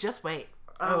omen. Just wait.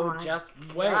 Just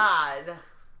wait. God.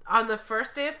 On the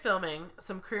first day of filming,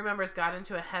 some crew members got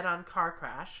into a head-on car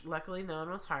crash. Luckily, no one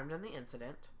was harmed in the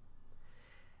incident.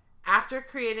 After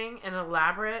creating an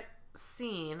elaborate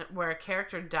scene where a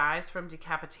character dies from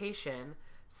decapitation,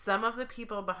 some of the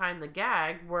people behind the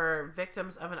gag were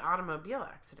victims of an automobile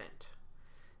accident.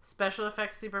 Special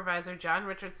effects supervisor John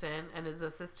Richardson and his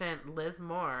assistant Liz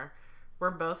Moore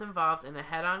were both involved in a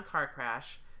head-on car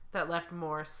crash that left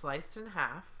Moore sliced in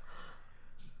half,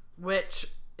 which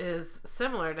is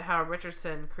similar to how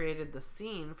Richardson created the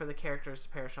scene for the characters to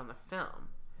perish on the film.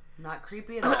 Not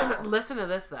creepy at all. Listen to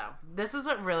this, though. This is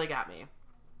what really got me.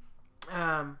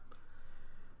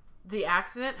 The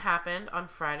accident happened on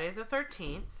Friday the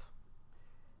 13th,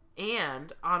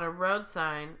 and on a road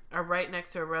sign, or right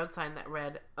next to a road sign that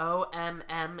read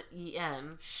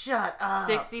OMMEN. Shut up.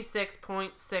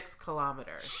 66.6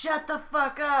 kilometers. Shut the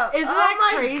fuck up. Isn't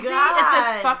that crazy? God. It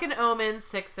says fucking Omen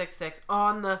 666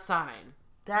 on the sign.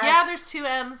 Yeah, there's two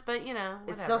M's, but you know,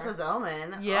 whatever. It still says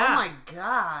Omen. Yeah. Oh my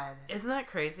god. Isn't that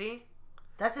crazy?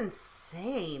 That's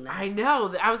insane. I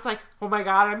know. I was like, oh my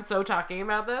god, I'm so talking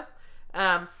about this.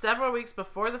 Several weeks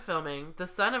before the filming, the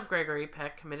son of Gregory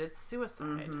Peck committed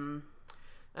suicide. Mm-hmm.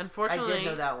 Unfortunately, I did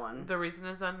know that one. The reason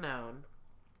is unknown.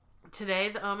 Today,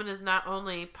 The Omen is not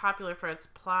only popular for its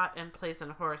plot and place in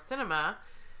horror cinema,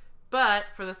 but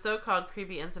for the so-called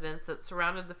creepy incidents that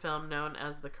surrounded the film known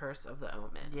as The Curse of the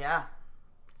Omen. Yeah.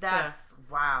 That's,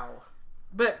 wow.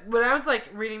 But when I was, like,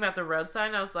 reading about the road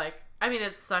sign, I was like, I mean,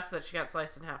 it sucks that she got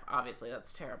sliced in half. Obviously,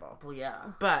 that's terrible. Well, yeah.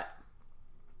 But,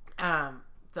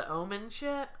 the Omen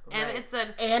shit, and right. it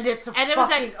said... And it's a and fucking it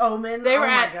was at, Omen. They were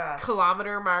my at God.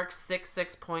 kilometer mark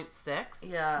 66.6.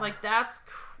 Yeah. Like, that's...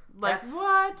 That's,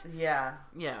 what? Yeah.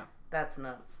 Yeah. That's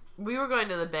nuts. We were going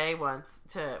to the Bay once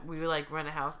we would, like, rent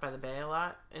a house by the Bay a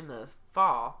lot in the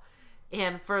fall.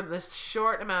 And for this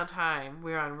short amount of time,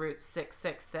 we were on Route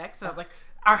 666. And I was like,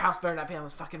 our house better not be on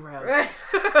this fucking road. Right.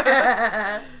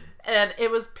 And it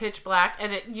was pitch black.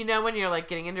 And it, you know when you're, like,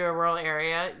 getting into a rural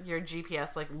area, your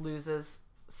GPS, like, loses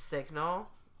signal?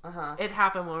 Uh-huh. It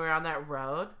happened when we were on that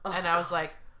road. Oh, and I was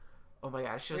like, oh my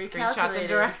god, I should have screenshot the Recalculating.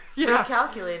 direct. Yeah.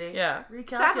 Recalculating. Yeah. Recalculating.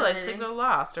 Satellite signal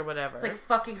lost or whatever. It's like,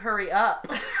 fucking hurry up.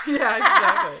 Yeah,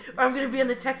 exactly. Or I'm going to be in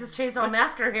the Texas Chainsaw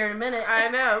Massacre here in a minute. I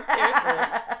know,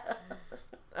 seriously.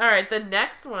 All right, the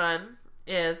next one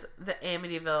is the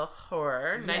Amityville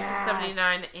Horror, Yes.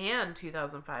 1979 and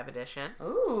 2005 edition.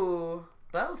 Ooh,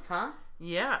 both, huh?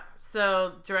 Yeah,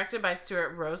 so directed by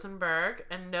Stuart Rosenberg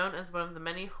and known as one of the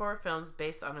many horror films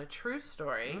based on a true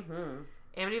story. Mm-hmm.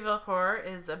 Amityville Horror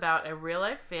is about a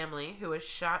real-life family who was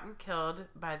shot and killed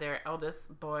by their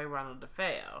eldest boy, Ronald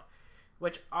DeFeo,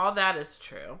 which all that is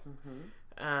true.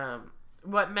 Mm-hmm.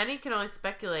 What many can only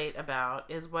speculate about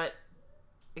is what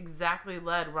exactly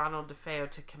led Ronald DeFeo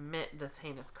to commit this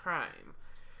heinous crime.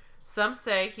 Some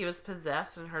say he was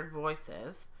possessed and heard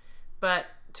voices, but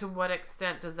to what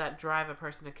extent does that drive a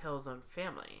person to kill his own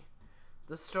family?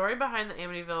 The story behind the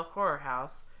Amityville Horror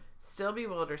House still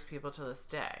bewilders people to this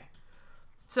day.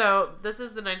 So, this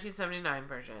is the 1979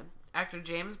 version. Actor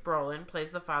James Brolin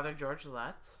plays the father, George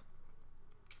Lutz.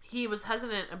 he was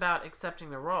hesitant about accepting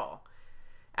the role.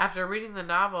 After reading the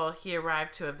novel, he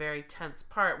arrived to a very tense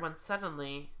part when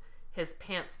suddenly his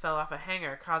pants fell off a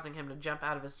hanger, causing him to jump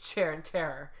out of his chair in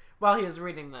terror while he was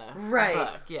reading the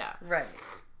book. Yeah. Right.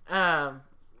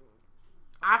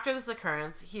 After this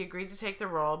occurrence, he agreed to take the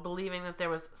role, believing that there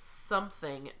was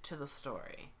something to the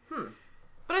story.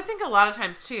 But I think a lot of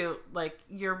times, too, like,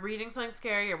 you're reading something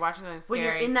scary, you're watching something scary. When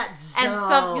you're in that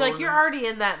zone. And you're already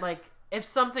in that, like, if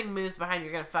something moves behind you,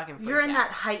 you're going to fucking freak You're in out,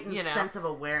 that heightened sense of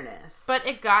awareness. But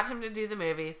it got him to do the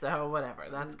movie, so whatever.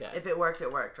 That's good. If it worked,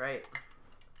 it worked, right?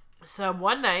 So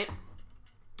one night,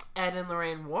 Ed and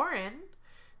Lorraine Warren,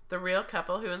 the real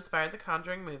couple who inspired the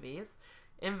Conjuring movies,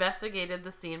 investigated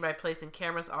the scene by placing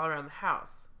cameras all around the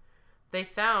house. They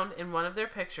found in one of their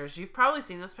pictures, you've probably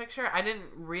seen this picture. I didn't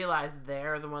realize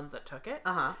they're the ones that took it.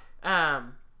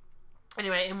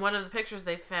 Anyway, in one of the pictures,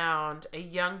 they found a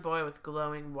young boy with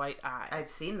glowing white eyes. I've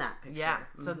seen that picture. Yeah,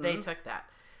 so they took that.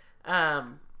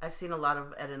 I've seen a lot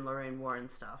of Ed and Lorraine Warren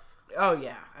stuff. Oh,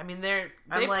 yeah. I mean, they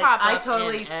like, pop up I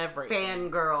totally in everything.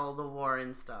 Fangirl the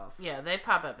Warren stuff. Yeah, they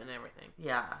pop up in everything.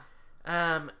 Yeah.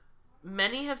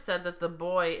 Many have said that the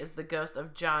boy is the ghost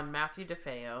of John Matthew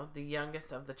DeFeo, the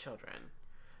youngest of the children.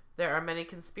 There are many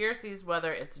conspiracies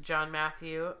whether it's John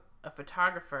Matthew, a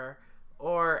photographer,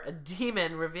 or a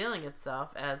demon revealing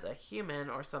itself as a human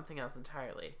or something else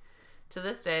entirely. To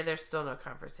this day, there's still no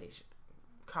confirmation.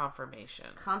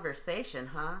 Conversation,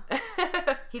 huh?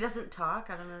 He doesn't talk?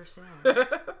 I don't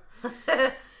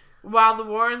understand. While the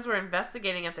Warrens were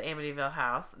investigating at the Amityville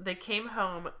house, they came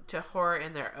home to horror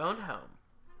in their own home.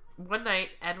 One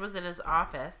night, Ed was in his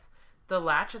office. The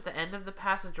latch at the end of the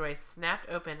passageway snapped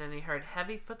open and he heard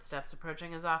heavy footsteps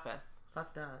approaching his office.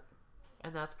 Fuck that.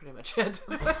 And that's pretty much it.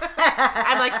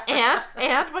 I'm like, and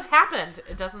what happened?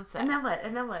 It doesn't say. And then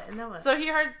what? So he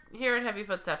heard heavy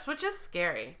footsteps, which is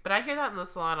scary. But I hear that in the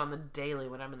salon on the daily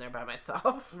when I'm in there by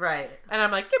myself. Right. And I'm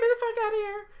like, get me the fuck out of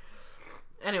here.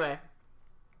 Anyway,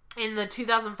 in the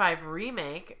 2005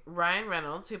 remake, Ryan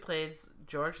Reynolds, who plays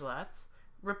George Lutz,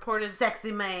 reported...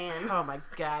 Sexy man. Oh my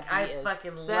god, he is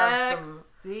fucking sexy. love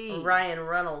some Ryan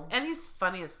Reynolds. And he's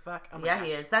funny as fuck. Oh my gosh.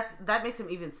 he is. That makes him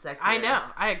even sexier. I know.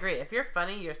 I agree. If you're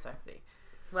funny, you're sexy.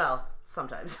 Well,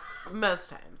 sometimes. Most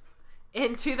times.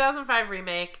 In 2005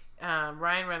 remake,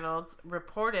 Ryan Reynolds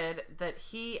reported that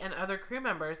he and other crew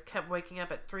members kept waking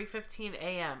up at 3:15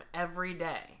 a.m. every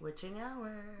day. Witching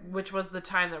hour. Which was the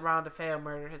time that Ron DeFeo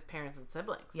murdered his parents and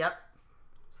siblings. Yep.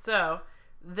 So...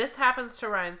 this happens to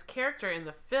Ryan's character in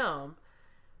the film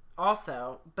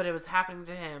also, but it was happening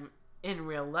to him in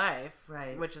real life.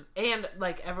 Right. Which is, and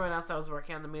like everyone else that was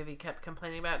working on the movie kept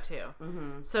complaining about too.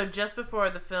 Mm-hmm. So just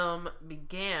before the film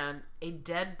began, a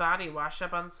dead body washed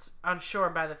up on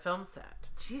shore by the film set.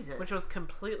 Jesus. Which was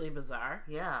completely bizarre.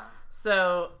 Yeah.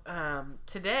 So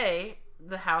today,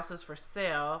 the house is for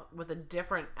sale with a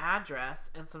different address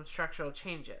and some structural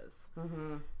changes.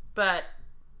 Mm-hmm. But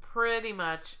pretty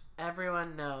much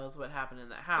everyone knows what happened in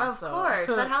that house. Of course.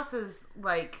 That house is,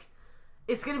 like,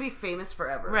 it's going to be famous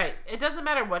forever. Right. It doesn't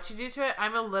matter what you do to it.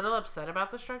 I'm a little upset about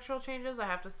the structural changes, I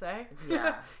have to say.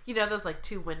 Yeah. You know, those, like,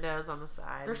 2 windows on the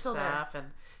side. They're still stuff, there.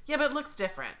 And yeah, but it looks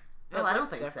different. I don't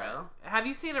think so. Have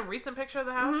you seen a recent picture of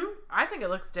the house? Mm-hmm. I think it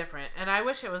looks different, and I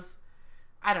wish it was...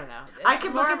 I don't know. I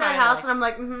could look at that house and I'm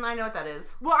like, I know what that is.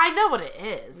 Well, I know what it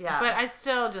is. Yeah. But I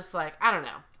still just, like, I don't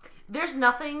know. There's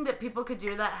nothing that people could do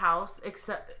to that house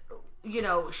except, you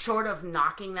know, short of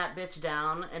knocking that bitch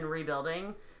down and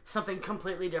rebuilding something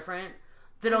completely different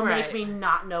that'll make me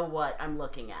not know what I'm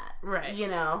looking at. Right. You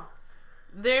know?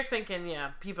 They're thinking,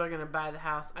 yeah, people are going to buy the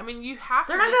house. I mean, you have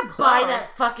They're to not going to buy that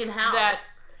fucking house.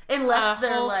 Unless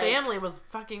their whole like, family was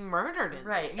fucking murdered in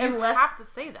right. You have to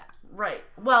say that. Right.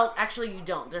 Well, actually, you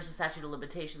don't. There's a statute of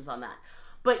limitations on that.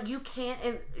 But you can't,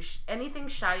 anything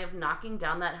shy of knocking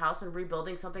down that house and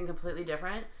rebuilding something completely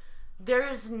different, there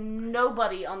is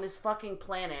nobody on this fucking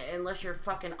planet, unless you're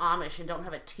fucking Amish and don't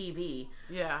have a TV,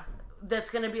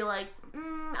 that's going to be like,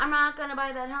 I'm not going to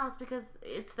buy that house because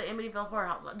it's the Amityville Horror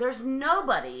House. There's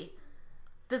nobody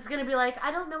that's going to be like,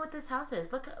 I don't know what this house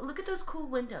is. Look at those cool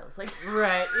windows. Like,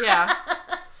 right, yeah.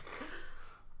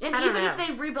 And even if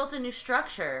they rebuilt a new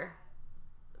structure...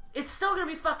 it's still gonna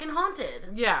be fucking haunted.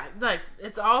 Yeah, like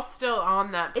it's all still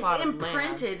on that plot It's of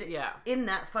imprinted land. Yeah. in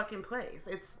that fucking place.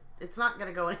 It's not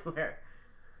gonna go anywhere.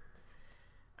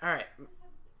 All right.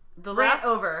 The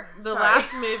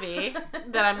last movie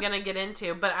that I'm gonna get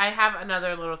into, but I have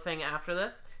another little thing after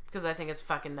this because I think it's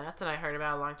fucking nuts and I heard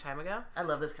about it a long time ago. I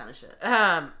love this kind of shit.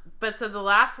 But so the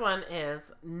last one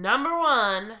is number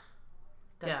 1.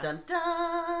 Dun dun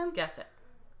dun. Guess it.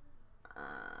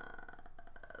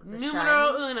 The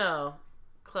Numero Shining? uno.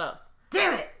 Close.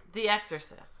 Damn it! The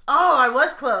Exorcist. Oh, I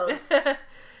was close.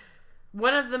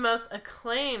 One of the most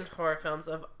acclaimed horror films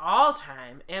of all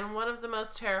time, and one of the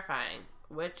most terrifying,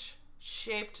 which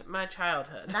shaped my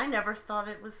childhood. And I never thought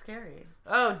it was scary.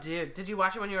 Oh, dude. Did you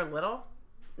watch it when you were little?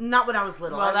 Not when I was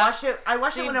little. Well, I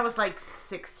watched it when I was like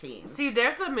 16. See,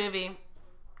 there's a movie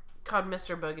called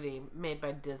Mr. Boogedy made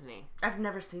by Disney. I've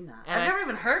never seen that. And I've never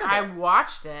even heard of it. I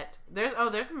watched it.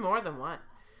 There's more than one.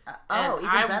 Even better.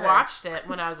 I watched it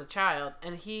when I was a child,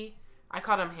 and I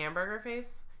called him Hamburger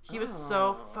Face. He was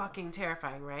so fucking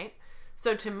terrifying, right?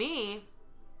 So to me,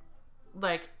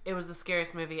 like, it was the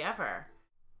scariest movie ever.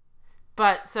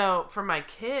 But so for my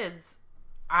kids,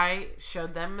 I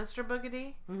showed them Mr.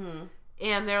 Boogedy,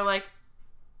 and they're like,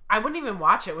 I wouldn't even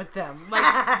watch it with them. Like,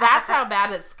 that's how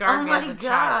bad it scarred me as a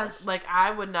child. Like,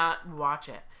 I would not watch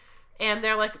it. And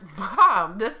they're like,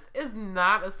 Mom, this is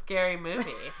not a scary movie.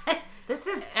 This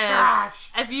is trash.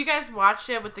 Have you guys watched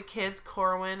it with the kids,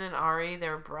 Corwin and Ari?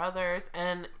 They're brothers.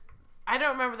 And I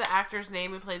don't remember the actor's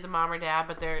name who played the mom or dad,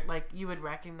 but they're like, you would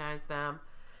recognize them.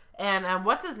 And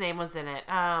what's his name was in it?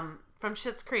 From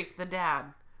Schitt's Creek, the dad.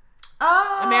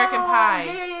 Oh, American Pie.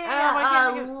 Yeah. Oh, I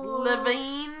can't think of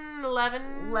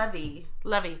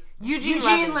Levy.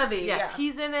 Eugene Levy. Yes,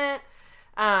 he's in it.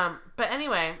 But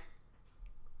anyway,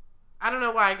 I don't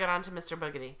know why I got onto Mr.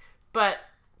 Boogedy, but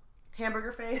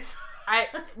Hamburger Face. I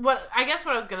guess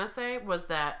what I was gonna say was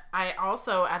that I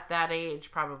also at that age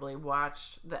probably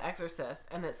watched The Exorcist,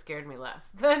 and it scared me less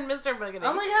than Mr. Boogedy.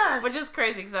 Oh my gosh, which is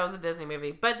crazy because that was a Disney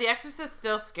movie. But The Exorcist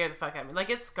still scared the fuck out of me. Like,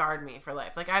 it scarred me for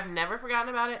life. Like, I've never forgotten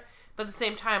about it, but at the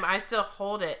same time, I still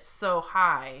hold it so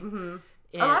high. Mm-hmm.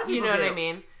 A lot of people you know do. what I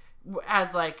mean?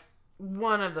 As like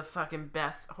one of the fucking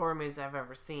best horror movies I've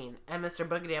ever seen. And Mr.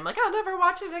 Boogedy, I'm like, I'll never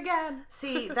watch it again.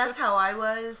 See, that's how I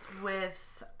was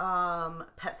with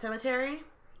Pet Sematary.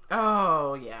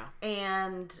 Oh, yeah.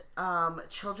 And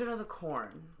Children of the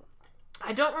Corn.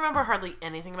 I don't remember hardly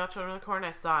anything about Children of the Corn.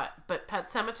 I saw it. But Pet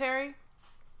Sematary,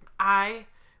 I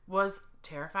was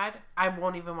terrified. I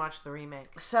won't even watch the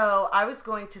remake. So I was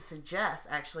going to suggest,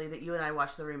 actually, that you and I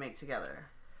watch the remake together.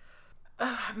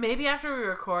 Maybe after we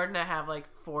record and I have like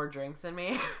 4 drinks in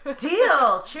me.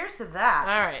 Deal! Cheers to that.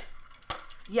 All right.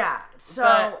 Yeah.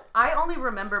 So I only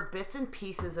remember bits and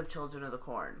pieces of Children of the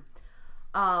Corn.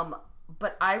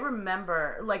 But I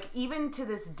remember, like, even to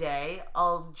this day,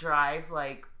 I'll drive,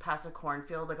 like, past a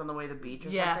cornfield, like, on the way to the beach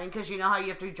or something. Because you know how you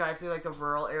have to drive through, like, the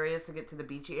rural areas to get to the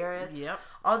beachy areas? Yep.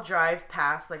 I'll drive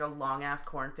past, like, a long-ass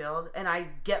cornfield, and I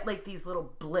get, like, these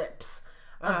little blips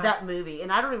of that movie.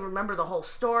 And I don't even remember the whole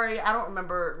story. I don't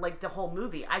remember, like, the whole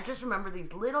movie. I just remember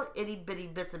these little itty-bitty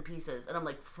bits and pieces. And I'm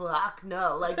like, fuck,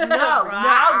 no. Like,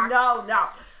 no.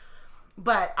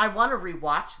 But I want to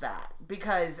rewatch that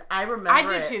because I remember I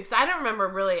do too, because I don't remember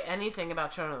really anything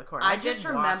about Children of the Corn. I just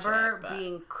remember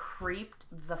being creeped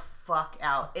the fuck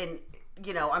out. And,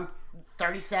 you know, I'm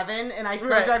 37 and I still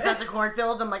drive past a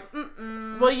cornfield. I'm like,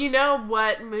 Well, you know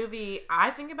what movie I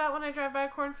think about when I drive by a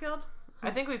cornfield? I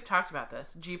think we've talked about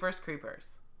this. Jeepers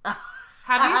Creepers.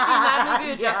 Have you seen that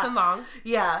movie with Justin Long?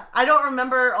 Yeah. I don't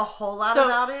remember a whole lot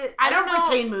about it. I don't know,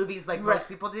 retain movies like most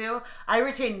people do. I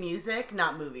retain music,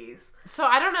 not movies. So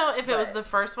I don't know if it was the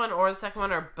first one or the second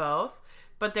one or both,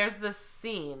 but there's this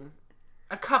scene,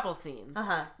 a couple scenes,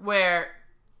 where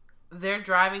they're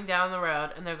driving down the road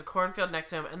and there's a cornfield next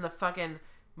to them and the fucking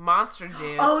monster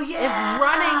dude is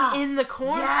running in the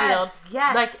cornfield,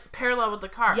 like parallel with the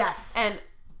car. Yes. And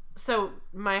so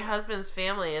my husband's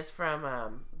family is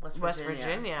from West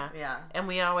Virginia. Yeah. And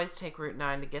we always take Route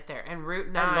 9 to get there. And Route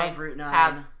 9, I love Route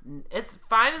 9. it's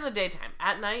fine in the daytime.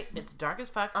 At night, it's dark as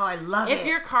fuck. Oh, I love it. If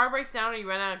your car breaks down or you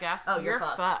run out of gas, you're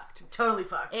fucked. Totally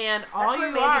fucked. And that's all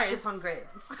you are is on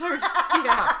graves.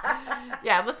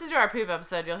 Yeah, listen to our poop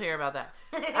episode. You'll hear about that.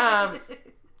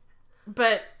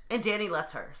 But and Danny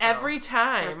lets her. So every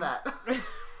time that.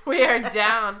 we are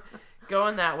down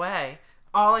going that way,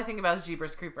 all I think about is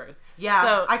Jeepers Creepers. Yeah,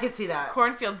 so I could see that.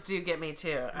 Cornfields do get me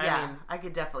too. I mean, I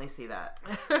could definitely see that.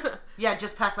 Yeah,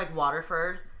 just past like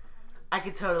Waterford, I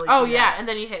could totally. Oh see yeah, that. and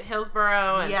then you hit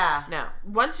Hillsborough. And, yeah. No,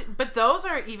 but those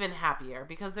are even happier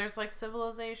because there's like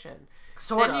civilization.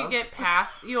 Then you get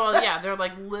past. They're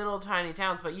like little tiny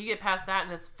towns, but you get past that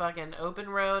and it's fucking open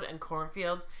road and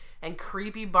cornfields and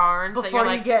creepy barns. Before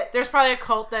that you're like, there's probably a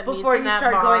cult that meets in that barn. Before you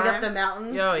start going up the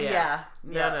mountain. Oh yeah.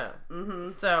 Yeah. No. Mm-hmm.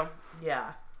 So.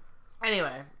 Yeah.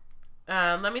 Anyway,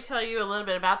 let me tell you a little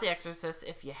bit about The Exorcist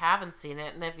if you haven't seen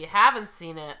it. And if you haven't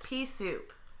seen it... Pea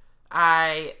soup.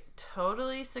 I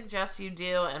totally suggest you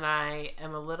do, and I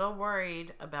am a little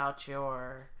worried about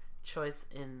your choice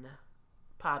in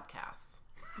podcasts.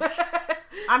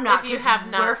 I'm not. If you have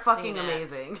not we're fucking seen it.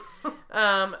 amazing.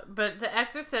 But The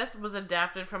Exorcist was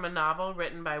adapted from a novel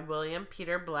written by William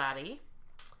Peter Blatty.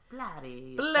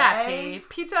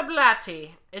 Peter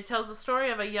Blatty. It tells the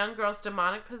story of a young girl's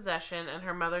demonic possession and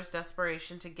her mother's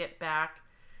desperation to get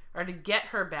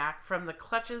her back from the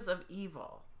clutches of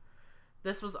evil.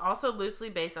 This was also loosely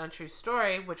based on a true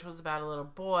story, which was about a little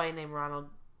boy named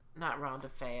not Ronald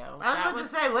DeFeo. I was about to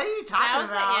say, what are you talking about?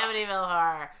 That was the Amityville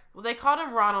Horror. Well, they called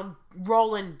him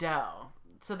Roland Doe.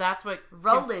 So that's what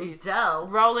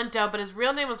Roland Doe, but his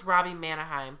real name was Robbie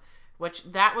Manheim,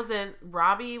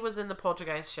 Robbie was in the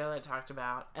Poltergeist show that I talked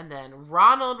about, and then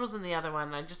Ronald was in the other one,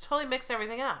 and I just totally mixed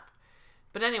everything up.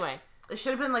 But anyway. It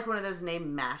should have been like one of those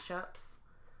name mashups.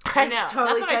 I know.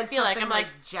 Totally that's what I feel like. I'm like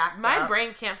my up.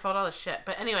 brain can't hold all the shit.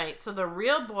 But anyway, so the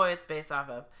real boy it's based off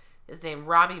of is named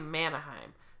Robbie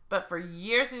Manheim. But for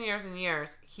years and years and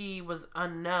years, he was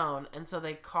unknown, and so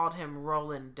they called him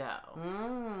Roland Doe.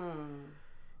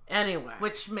 Anyway.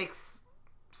 Which makes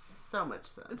so much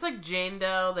sense. It's like Jane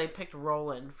Doe. They picked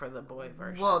Roland for the boy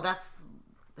version. Well, that's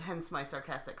hence my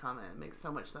sarcastic comment. It makes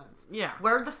so much sense. Yeah.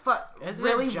 Where the fuck? Isn't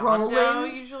really, it John Roland? Doe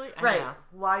usually? Right.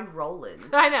 Why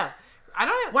Roland? I know. I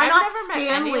don't. Why I've not never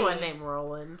Stanley? met anyone named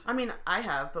Roland. I mean, I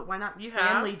have, but why not You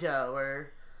Stanley Doe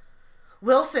or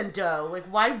Wilson Doe? Like,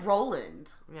 why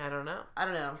Roland? Yeah, I don't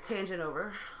know. Tangent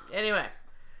over. Anyway,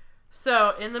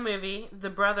 so in the movie, the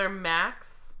brother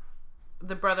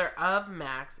of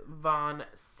Max von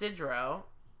Sydow,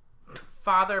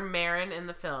 Father Marin in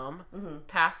the film,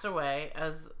 passed away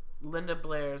as Linda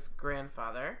Blair's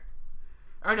grandfather.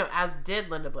 Or no, as did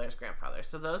Linda Blair's grandfather.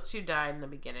 So those two died in the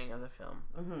beginning of the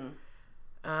film.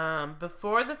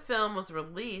 Before the film was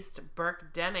released,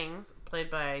 Burke Dennings,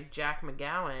 played by Jack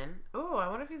McGowan. Oh, I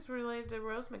wonder if he's related to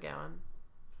Rose McGowan.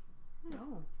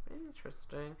 No.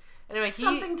 Interesting. Anyway,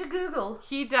 something to Google.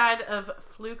 He died of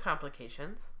flu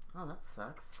complications. Oh, that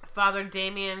sucks. Father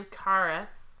Damien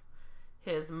Karras,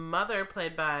 his mother,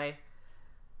 played by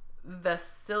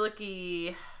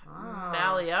Vasiliki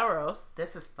Malieros.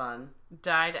 This is fun.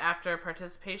 Died after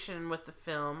participation with the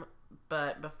film,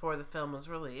 but before the film was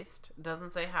released.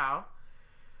 Doesn't say how.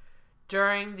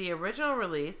 During the original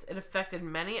release, it affected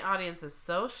many audiences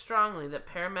so strongly that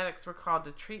paramedics were called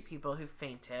to treat people who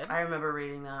fainted. I remember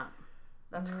reading that.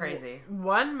 That's crazy.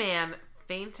 One man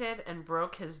fainted and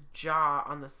broke his jaw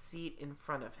on the seat in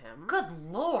front of him. Good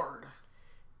Lord.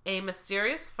 A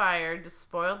mysterious fire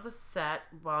despoiled the set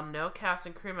while no cast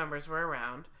and crew members were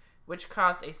around, which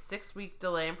caused a 6-week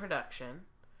delay in production.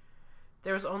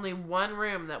 There was only one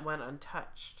room that went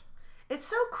untouched. It's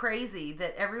so crazy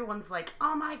that everyone's like,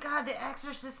 oh my God, The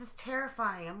Exorcist is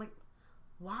terrifying. I'm like,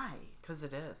 why? Because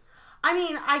it is. I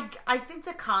mean, I think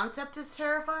the concept is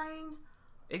terrifying.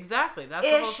 Exactly. That's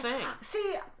the whole thing.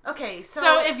 See, okay,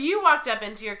 so if you walked up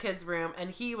into your kid's room and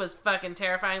he was fucking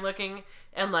terrifying looking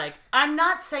and like... I'm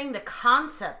not saying the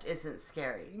concept isn't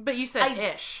scary. But you said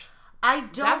ish. I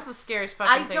don't... That's the scariest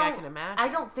fucking thing I can imagine. I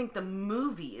don't think the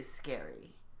movie is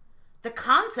scary. The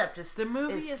concept is scary. The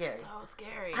movie is so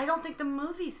scary. I don't think the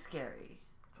movie's scary.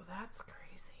 Well, that's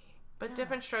crazy. But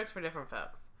different strokes for different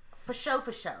folks. For show.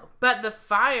 But the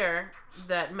fire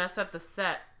that messed up the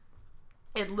set,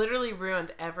 it literally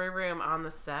ruined every room on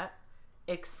the set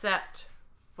except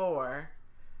for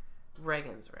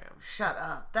Reagan's room. Shut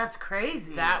up. That's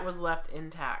crazy. That was left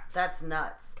intact. That's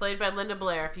nuts. Played by Linda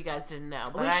Blair, if you guys didn't know.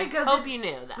 But I hope you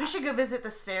knew that. We should go visit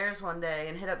the stairs one day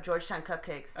and hit up Georgetown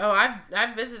Cupcakes. Oh,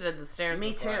 I've visited the stairs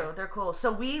Me before. too. They're cool.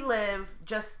 So we live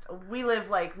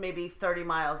like maybe 30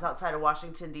 miles outside of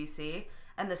Washington, D.C.,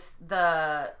 and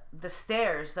the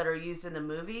stairs that are used in the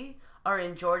movie are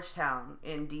in Georgetown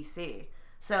in D.C.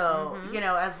 So,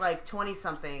 as like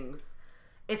 20-somethings,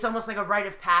 it's almost like a rite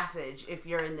of passage if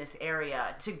you're in this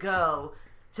area to go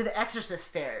to the Exorcist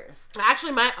stairs.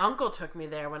 Actually, my uncle took me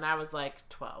there when I was like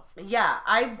 12. Yeah,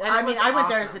 I went awesome.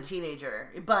 there as a teenager,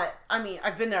 but I mean,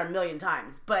 I've been there a million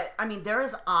times. But I mean, there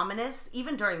is ominous,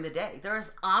 even during the day, there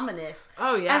is ominous.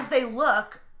 Oh yeah, as they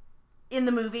look in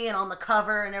the movie and on the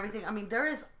cover and everything. I mean, there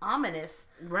is ominous,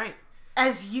 right?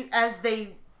 As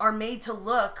they are made to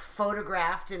look,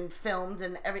 photographed and filmed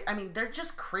and I mean, they're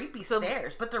just creepy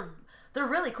stairs, but they're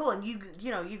really cool. And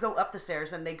you go up the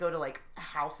stairs and they go to like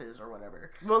houses or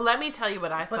whatever. Well, let me tell you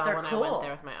what I saw when cool. I went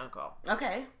there with my uncle.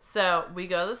 Okay. So we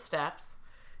go to the steps,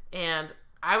 and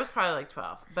I was probably like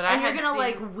 12, but you're gonna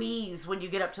like wheeze when you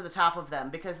get up to the top of them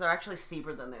because they're actually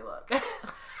steeper than they look.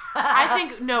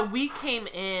 We came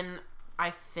in,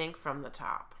 I think, from the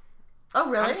top. Oh,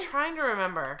 really? I'm trying to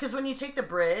remember. Because when you take the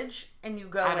bridge and you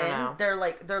go in,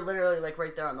 they're literally like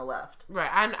right there on the left. Right.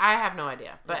 I have no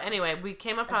idea. But anyway, we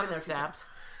came up on the steps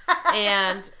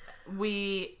and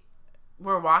we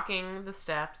we're walking the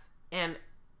steps, and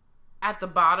at the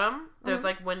bottom, there's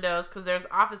like windows because there's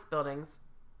office buildings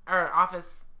or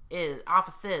offices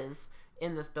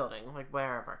in this building, like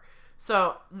wherever.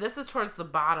 So this is towards the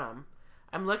bottom.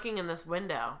 I'm looking in this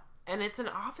window, and it's an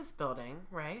office building,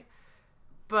 right?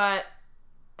 But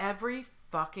every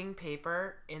fucking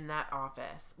paper in that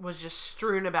office was just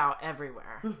strewn about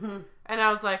everywhere. And I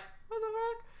was like, what the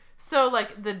fuck? So,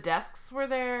 like, the desks were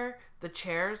there, the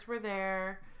chairs were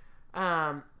there,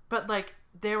 but, like,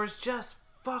 there was just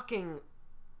fucking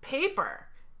paper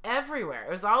everywhere.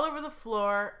 It was all over the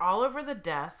floor, all over the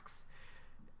desks.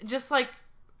 Just, like,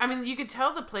 I mean, you could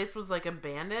tell the place was, like,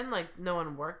 abandoned, like, no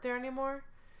one worked there anymore.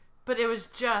 But it was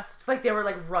just... It's like they were,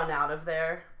 like, run out of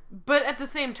there. But at the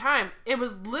same time, it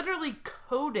was literally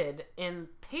coated in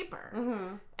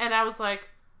paper. And I was like,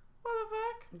 what the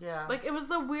fuck? Yeah. Like, it was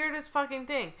the weirdest fucking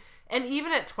thing. And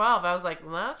even at 12, I was like,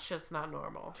 well, that's just not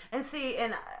normal. And see,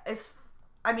 and it's,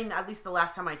 I mean, at least the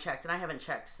last time I checked, and I haven't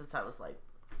checked since I was like,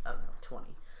 I don't know, 20.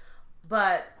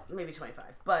 But, maybe 25.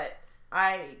 But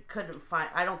I couldn't find,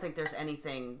 I don't think there's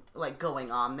anything, like,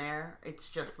 going on there. It's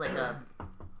just like a...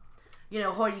 You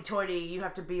know, hoity-toity, you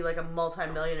have to be like a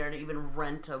multimillionaire to even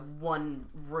rent a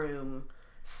one-room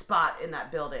spot in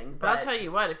that building. But I'll tell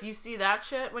you what, if you see that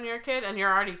shit when you're a kid and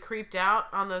you're already creeped out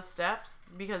on those steps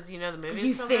because you know the movie's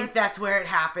you think that's where it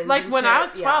happens. Like, when I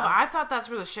was 12, I thought that's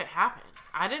where the shit happened.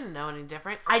 I didn't know any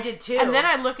different. I did too. And then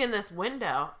I look in this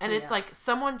window, and it's like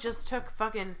someone just took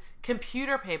fucking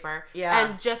computer paper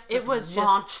and just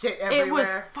launched it everywhere. It was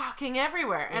fucking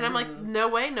everywhere. And I'm like, no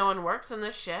way, no one works in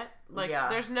this shit. Like,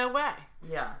 there's no way.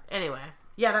 Yeah. Anyway.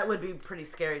 Yeah, that would be pretty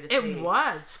scary to see. It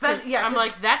was. I'm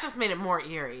like, that just made it more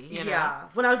eerie, you know? Yeah.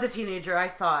 When I was a teenager, I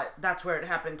thought that's where it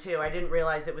happened too. I didn't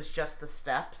realize it was just the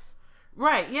steps.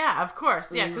 Right, yeah, of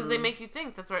course. Yeah, because they make you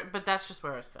think that's where, but that's just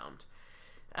where it was filmed.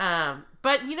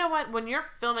 But you know what? When you're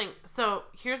filming, so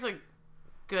here's a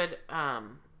good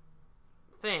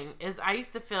thing, is I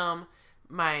used to film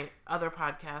my other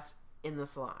podcast in the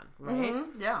salon, right?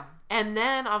 Yeah. And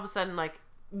then all of a sudden, like,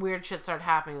 weird shit started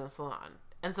happening in the salon.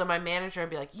 And so my manager would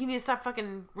be like, you need to stop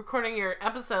fucking recording your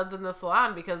episodes in the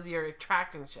salon because you're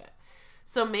attracting shit.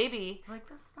 So maybe like,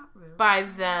 that's not real. By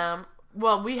them,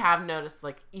 well, we have noticed,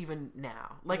 like, even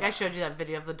now. Like, I showed you that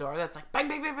video of the door that's like, bang,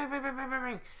 bang, bang, bang, bang, bang, bang,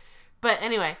 bang. But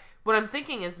anyway, what I'm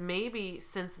thinking is maybe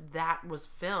since that was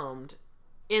filmed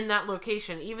in that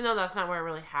location, even though that's not where it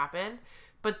really happened,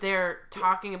 but they're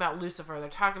talking about Lucifer, they're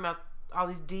talking about all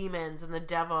these demons and the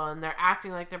devil, and they're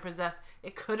acting like they're possessed.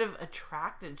 It could have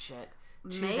attracted shit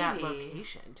to that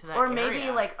location, to that area.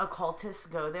 Maybe like occultists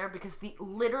go there because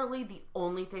literally the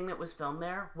only thing that was filmed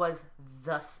there was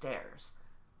the stairs.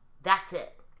 That's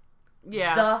it.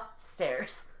 Yeah. The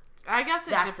stairs. I guess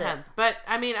it depends. But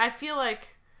I mean, I feel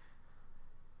like,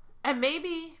 and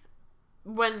maybe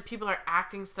when people are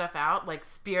acting stuff out, like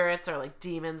spirits or like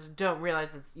demons don't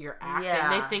realize you're acting.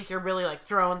 Yeah. They think you're really like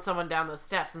throwing someone down those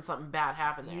steps and something bad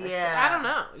happened there. Yeah. So, I don't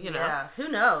know, you know. Yeah. Who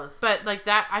knows? But like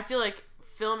that, I feel like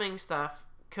filming stuff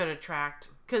could attract,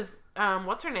 because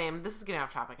what's her name? This is getting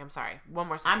off topic. I'm sorry. One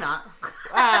more second.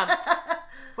 I'm not.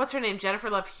 What's her name? Jennifer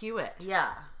Love Hewitt.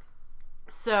 Yeah.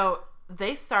 So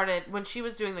they started, when she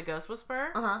was doing The Ghost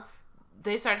Whisperer,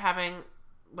 they started having,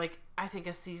 like, I think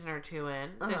a season or two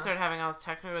in, they started having all this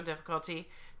technical difficulty.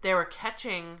 They were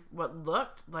catching what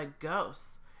looked like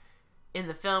ghosts in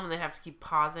the film, and they'd have to keep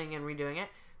pausing and redoing it.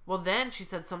 Well, then she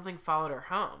said something followed her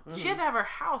home. She had to have her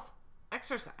house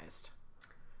exorcised.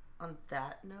 On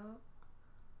that note,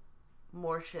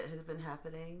 more shit has been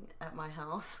happening at my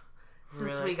house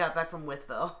since we got back from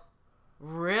Withville.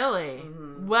 Really?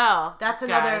 Well, that's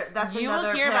another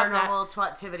paranormal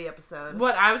twattivity episode.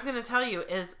 What I was going to tell you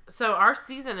is, so our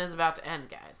season is about to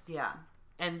end, guys. Yeah.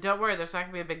 And don't worry, there's not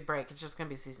going to be a big break. It's just going to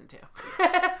be season 2.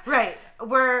 Right.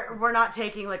 We're not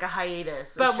taking like a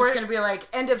hiatus. But we're going to be like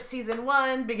end of season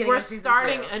 1, beginning of season 2. We're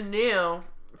starting anew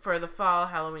for the fall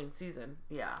Halloween season.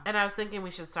 Yeah. And I was thinking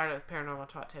we should start it with paranormal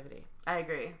twattivity. I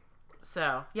agree.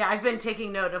 So. Yeah, I've been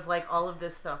taking note of like all of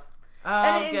this stuff. Oh,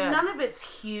 and good. None of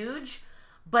it's huge,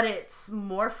 but it's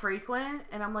more frequent.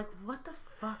 And I'm like, what the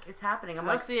fuck is happening? I'm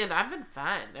like, see, and I've been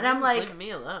fine. And I'm like, leaving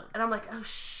me alone. And I'm like, oh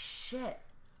shit,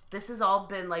 this has all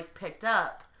been like picked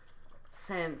up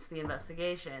since the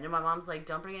investigation. And my mom's like,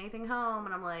 don't bring anything home.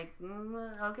 And I'm like,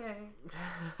 okay.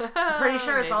 I'm pretty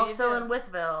sure it's also in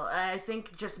Withville. I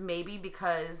think just maybe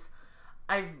because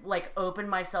I've like opened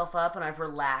myself up and I've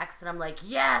relaxed and I'm like,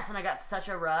 yes, and I got such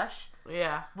a rush.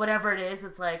 Yeah. Whatever it is,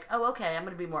 it's like, oh, okay, I'm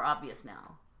going to be more obvious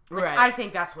now. Like, right. I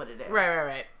think that's what it is.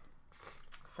 Right.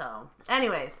 So,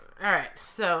 anyways. All right.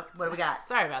 So, what do we got?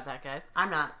 Sorry about that, guys.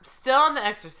 I'm not. Still on The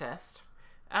Exorcist.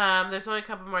 There's only a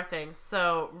couple more things.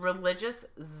 So, religious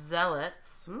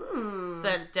zealots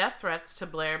sent death threats to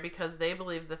Blair because they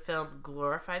believed the film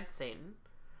glorified Satan.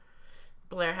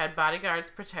 Blair had bodyguards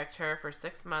protect her for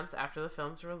 6 months after the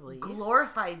film's release.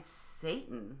 Glorified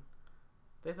Satan?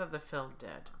 They thought the film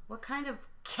did. What kind of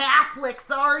Catholics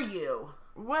are you?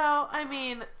 Well, I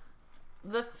mean,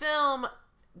 the film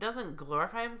doesn't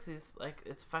glorify him because he's like,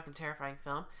 it's a fucking terrifying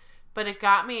film. But it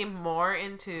got me more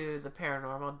into the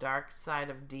paranormal dark side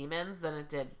of demons than it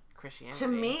did Christianity. To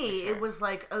me, it was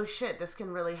like, oh shit, this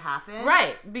can really happen.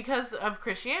 Right, because of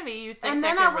Christianity, you think and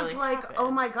that then can I was really like, happen.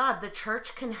 oh my god, the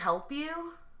church can help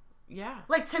you? Yeah.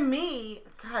 Like, to me,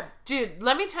 God. Dude,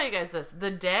 let me tell you guys this. The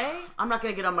day... I'm not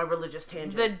going to get on my religious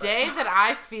tangent. The day that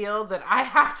I feel that I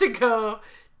have to go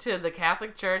to the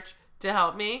Catholic Church to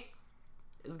help me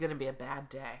is going to be a bad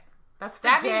day. That's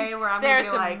the day where I'm going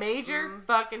to be like... There's some major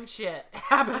fucking shit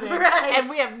happening. Right. And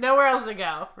we have nowhere else to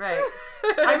go. Right.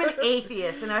 I'm an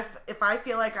atheist, and if I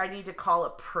feel like I need to call a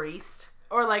priest...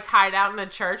 Or like hide out in a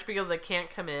church because they can't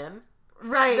come in.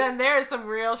 Right. Then there's some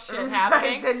real shit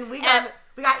happening. Right. Then we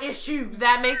got issues.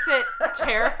 That makes it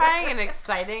terrifying and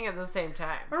exciting at the same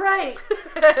time. Right.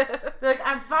 Like,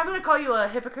 if I'm going to call you a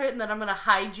hypocrite and then I'm going to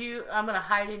hide you, I'm going to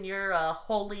hide in your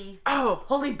holy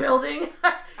building.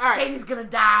 All right. Katie's going to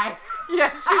die.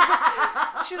 Yeah,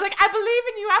 she's like, I believe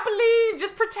in you. I believe.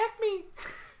 Just protect me.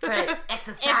 Right.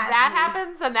 Exercise If that me.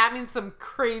 happens, then that means some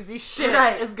crazy shit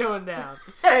is going down.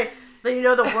 Hey, then you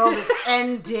know the world is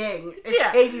ending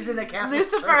if Katie's in the Catholic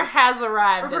Lucifer Church. has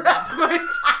arrived at that point.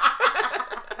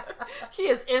 He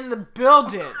is in the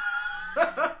building.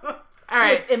 All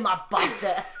right. He's in my body.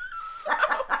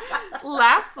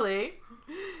 Lastly,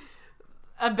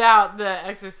 about The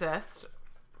Exorcist.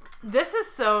 This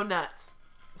is so nuts.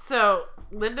 So,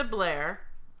 Linda Blair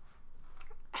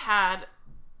had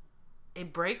a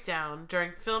breakdown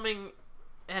during filming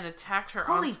and attacked her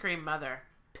on-screen mother.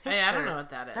 Hey, I don't know what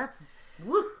that is. That's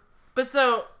woo. But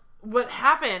so what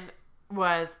happened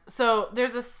was, so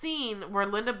there's a scene where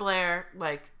Linda Blair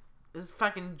like is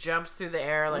fucking jumps through the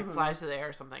air, like flies through the air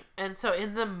or something. And so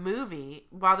in the movie,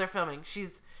 while they're filming,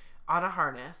 she's on a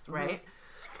harness, right?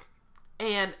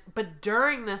 But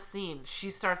during this scene,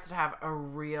 she starts to have a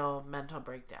real mental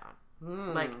breakdown.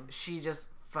 Like she just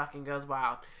fucking goes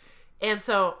wild. And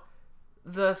so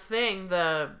the thing,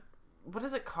 what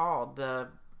is it called? The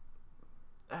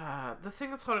thing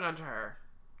that's holding on to her.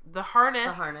 The harness.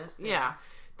 The harness. Yeah.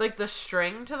 Like the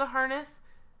string to the harness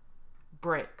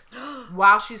breaks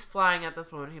while she's flying at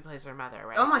this woman who plays her mother,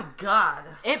 right? Oh my god.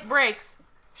 It breaks.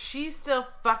 She still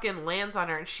fucking lands on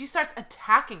her and she starts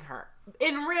attacking her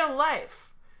in real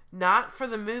life. Not for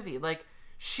the movie. Like,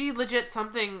 she legit,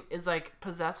 something is like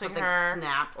possessing Something her.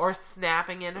 snapped. Or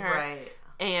snapping in her. Right.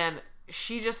 And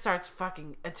she just starts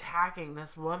fucking attacking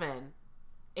this woman.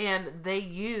 And they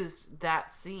used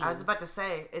that scene. I was about to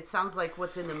say, it sounds like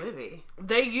what's in the movie.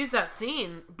 They used that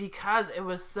scene because it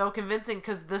was so convincing,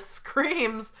 because the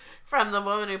screams from the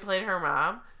woman who played her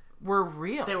mom were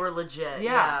real. They were legit.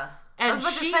 Yeah. Yeah. And I was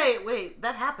about to say, wait,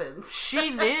 that happens.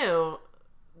 She knew,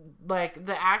 like,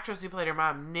 the actress who played her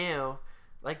mom knew,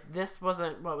 like, this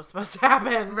wasn't what was supposed to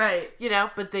happen. Right. You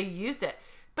know, but they used it.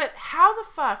 But how the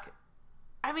fuck,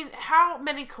 I mean, how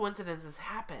many coincidences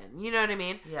happen? You know what I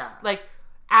mean? Yeah. Like,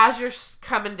 as you're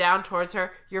coming down towards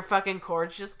her, your fucking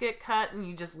cords just get cut and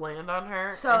you just land on her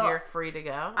and you're free to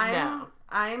go?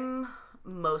 I'm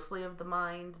mostly of the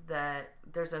mind that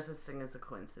there's no such thing as a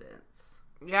coincidence.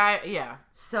 Yeah.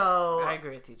 So I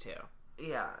agree with you too.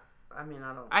 Yeah. I mean,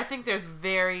 I think there's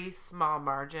very small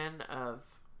margin of,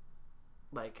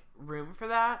 like, room for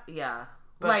that. Yeah.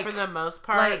 But like, for the most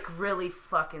part... Like, really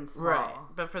fucking small. Right.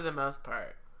 But for the most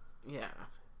part, yeah.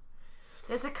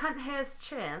 There's a cunt has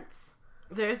chance.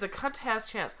 There's a cunt has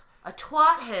chance. A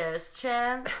twat has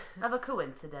chance of a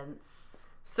coincidence.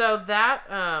 So that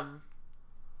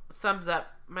sums up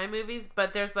my movies,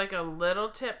 but there's like a little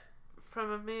tip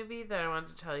from a movie that I wanted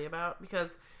to tell you about,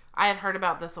 because I had heard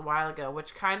about this a while ago,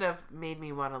 which kind of made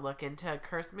me want to look into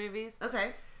curse movies.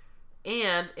 Okay.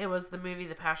 And it was the movie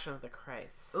The Passion of the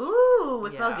Christ. Ooh,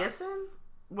 with Mel Gibson?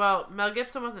 Well, Mel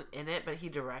Gibson wasn't in it, but he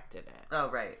directed it. Oh,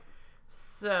 right.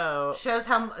 So... Shows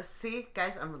how... See,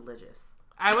 guys, I'm religious.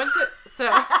 I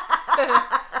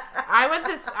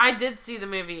did see the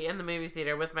movie in the movie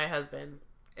theater with my husband.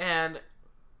 And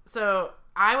so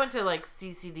I went to like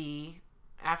CCD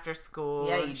after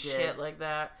school and shit like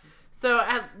that. So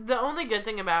the only good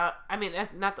thing about, I mean,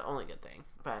 not the only good thing,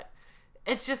 but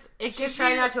it's just, it gives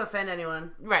trying you, not to offend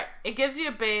anyone. Right. It gives you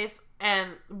a base,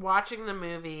 and watching the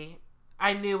movie,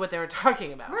 I knew what they were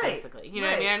talking about, Right. basically. You know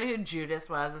what I mean? I knew who Judas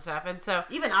was and stuff. And so...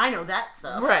 Even I know that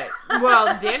stuff. Right.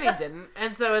 Well, Danny didn't.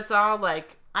 And so it's all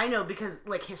like... I know because,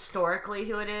 like, historically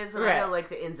who it is, and Right. I know, like,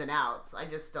 the ins and outs. I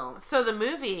just don't... So the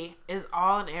movie is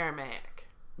all in Aramaic,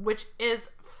 which is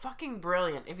fucking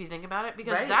brilliant if you think about it,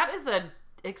 because Right. that is a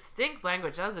extinct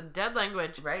language. That is a dead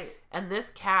language. Right. And this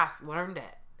cast learned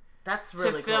it That's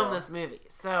really to film cool. this movie.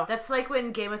 So That's like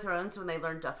when Game of Thrones, when they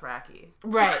learned Dothraki.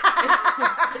 right.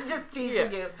 I'm just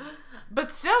teasing Yeah. you.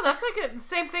 But still, that's like a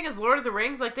same thing as Lord of the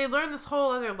Rings. Like, they learned this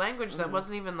whole other language that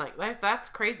wasn't even like that's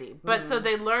crazy. But so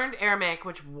they learned Aramaic,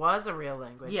 which was a real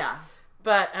language. Yeah.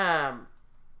 But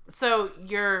so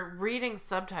you're reading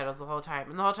subtitles the whole time,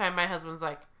 and the whole time my husband's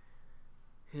like,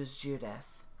 "Who's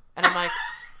Judas?" And I'm like,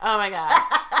 "Oh my god,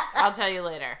 I'll tell you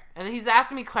later." And he's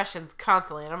asking me questions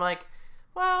constantly, and I'm like,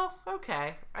 "Well,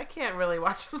 okay, I can't really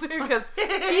watch this movie because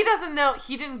he doesn't know.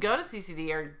 He didn't go to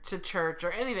CCD or to church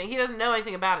or anything. He doesn't know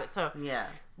anything about it." So Yeah.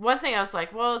 one thing I was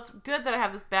like, "Well, it's good that I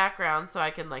have this background so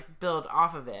I can like build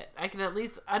off of it. I can at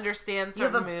least understand You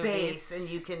have certain a movies." base, and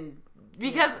you can...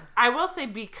 Because I will say,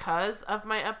 because of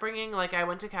my upbringing, like I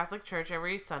went to Catholic church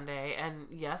every Sunday, and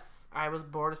yes, I was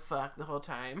bored as fuck the whole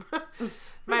time.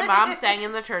 My mom sang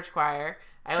in the church choir.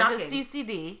 I went to Shocking.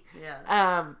 CCD.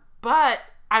 Yeah. But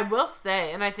I will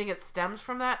say, and I think it stems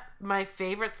from that, my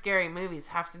favorite scary movies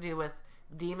have to do with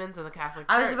demons in the Catholic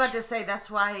church. I was about to say, that's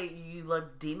why you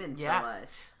love demons so much.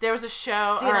 There was a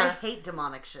show. See, and I hate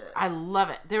demonic shit. I love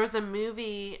it. There was a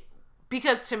movie.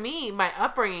 Because to me, my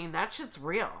upbringing, that shit's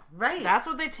real. Right. That's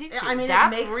what they teach you. I mean,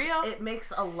 that's it makes, real. It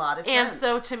makes a lot of And sense.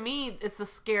 so to me, it's the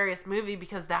scariest movie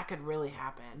because that could really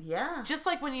happen. Yeah. Just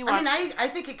like when you watch... I mean, I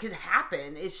think it could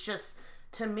happen. It's just,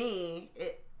 to me,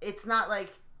 it's not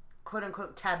like,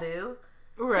 quote-unquote, taboo.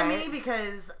 Right. To me,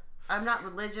 because I'm not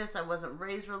religious. I wasn't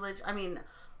raised religious. I mean,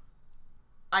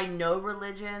 I know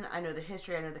religion. I know the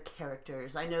history. I know the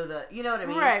characters. I know the... You know what I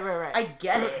mean? Right. I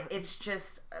get it. It's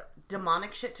just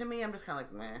demonic shit to me. I'm just kind of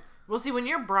like, meh. Well, see, when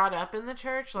you're brought up in the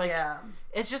church, like, Yeah.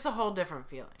 it's just a whole different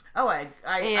feeling. Oh, I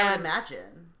And- would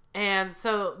imagine. And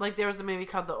so, like, there was a movie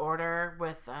called The Order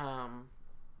with, oh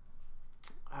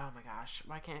my gosh,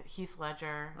 why can't... Heath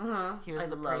Ledger. He was I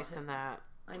the love priest him. in that.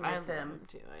 I I miss love him.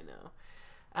 too, I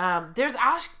know.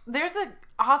 There's an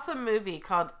awesome movie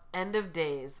called End of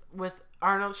Days with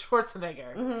Arnold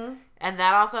Schwarzenegger. And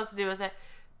that also has to do with it.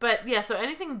 But, yeah, so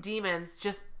anything demons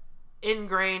just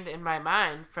ingrained in my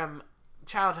mind from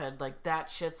childhood, like, that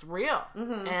shit's real.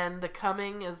 And the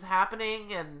coming is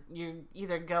happening, and you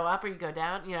either go up or you go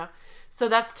down, you know. So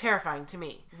that's terrifying to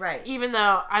me. Right. Even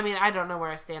though, I mean, I don't know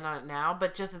where I stand on it now,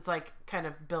 but just it's, like, kind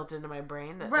of built into my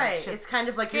brain. That Right. shit's It's kind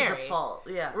of like your scary. default.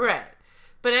 Yeah. Right.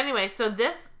 But anyway, so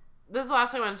this is the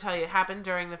last thing I want to tell you. It happened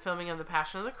during the filming of The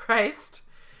Passion of the Christ.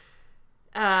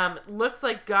 Looks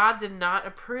like God did not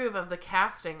approve of the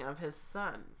casting of his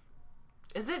son.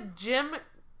 Is it Jim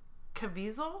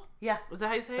Caviezel? Yeah. Was that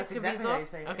how you say That's it? exactly how you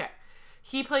say it. Okay.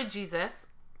 He played Jesus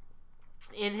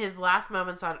in his last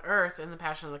moments on earth in The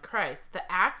Passion of the Christ.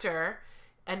 The actor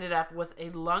ended up with a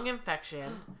lung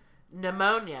infection,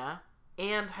 pneumonia,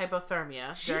 and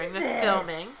hypothermia during the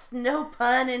filming. No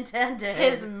pun intended.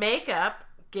 His makeup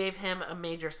gave him a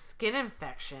major skin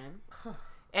infection,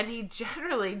 and he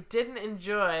generally didn't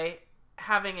enjoy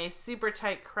having a super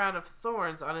tight crown of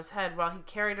thorns on his head while he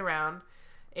carried around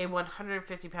a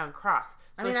 150-pound cross.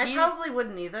 So I mean, I probably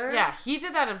wouldn't either. Yeah, he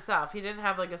did that himself. He didn't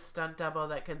have like a stunt double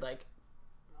that could like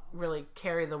really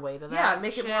carry the weight of that. Yeah,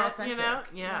 make shit, it more authentic. You know?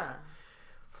 Yeah.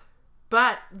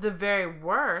 But the very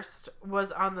worst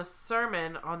was on the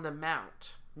Sermon on the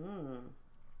Mount.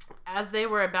 As they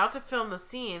were about to film the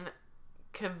scene,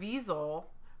 Caviezel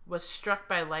was struck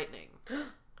by lightning.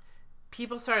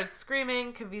 People started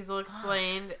screaming, Caviezel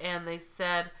explained, and they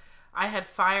said, "I had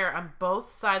fire on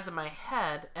both sides of my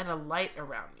head and a light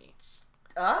around me."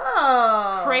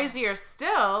 Oh. Crazier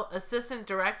still, assistant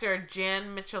director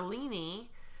Jan Michelini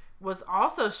was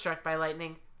also struck by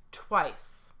lightning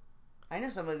twice. I know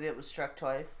somebody that was struck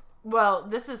twice. Well,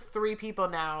 this is 3 people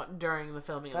now during the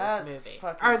filming of That's this movie.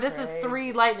 fucking Or this crazy. is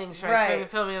 3 lightning strikes during the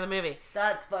filming of the movie.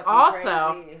 That's fucking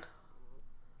Also- crazy.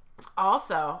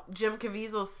 Also, Jim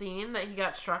Caviezel's scene that he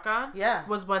got struck on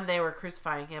was when they were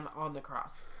crucifying him on the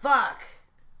cross. Fuck.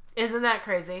 Isn't that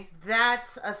crazy?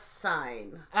 That's a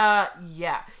sign.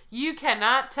 Yeah. You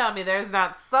cannot tell me there's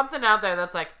not something out there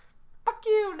that's like, fuck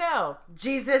you, no.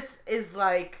 Jesus is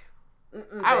like,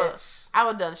 bitch. I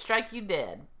would done strike you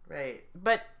dead. Right.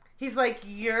 But he's like,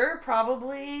 you're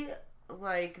probably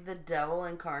like the devil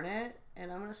incarnate,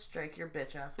 and I'm gonna strike your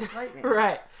bitch ass with lightning.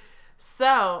 Right.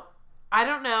 So, I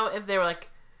don't know if they were like,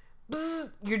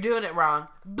 Bzz, you're doing it wrong.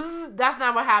 Bzz, that's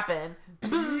not what happened.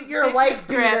 Bzz, you're a wife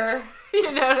beater.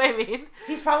 You know what I mean?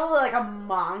 He's probably like a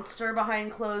monster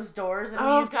behind closed doors, and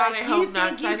Oh he's God, like, I "You hope think not.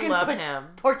 'Cause you I can love him.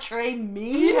 portray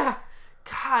me?" Yeah.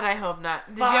 God, I hope not.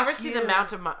 Did you Fuck ever see you.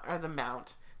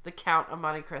 the Count of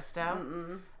Monte Cristo?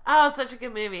 Mm-mm. Oh, such a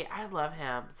good movie. I love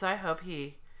him. So I hope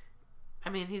he's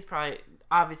probably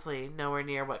obviously nowhere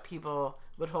near what people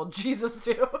would hold Jesus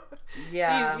to.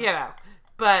 Yeah. He's,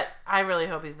 but I really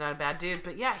hope he's not a bad dude.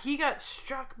 But yeah, he got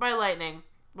struck by lightning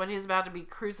when he was about to be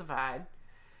crucified.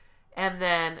 And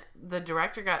then the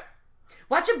director got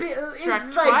Watch it be struck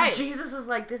it's twice. like Jesus is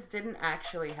like, this didn't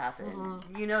actually happen.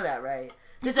 Mm-hmm. You know that, right?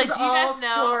 This like, is do you all guys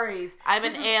know stories. I'm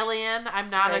an alien. I'm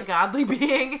not a godly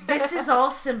being. This is all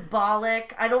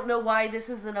symbolic. I don't know why this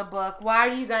is in a book. Why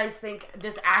do you guys think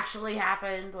this actually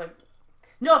happened? Like,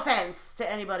 no offense to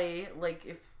anybody. Like,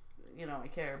 if I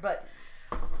care, but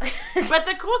But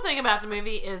the cool thing about the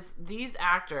movie is these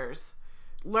actors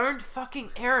learned fucking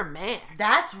Aramaic.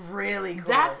 That's really cool.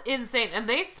 That's insane. And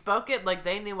they spoke it like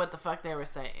they knew what the fuck they were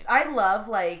saying. I love,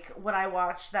 like, when I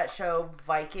watched that show,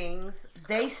 Vikings,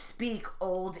 they speak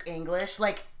Old English,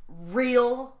 like,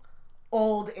 real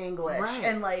Old English. Right.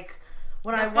 And, like,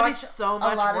 when That's I gotta be watch so a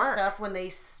much lot work. of stuff, when they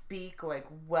speak, like,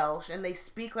 Welsh, and they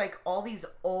speak, like, all these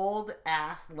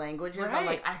old-ass languages, I'm Right.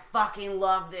 like, I fucking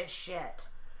love this shit.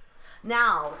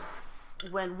 Now,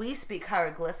 when we speak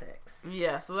hieroglyphics,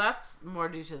 Yeah, so that's more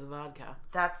due to the vodka.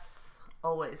 that's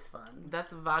always fun.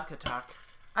 That's vodka talk.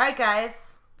 Alright,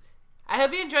 guys. I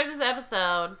hope you enjoyed this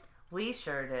episode. We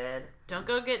sure did. Don't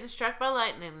go getting struck by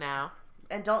lightning now.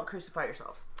 And don't crucify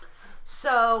yourselves.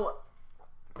 So,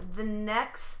 the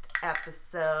next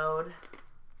episode,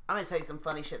 I'm going to tell you some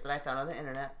funny shit that I found on the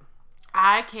internet.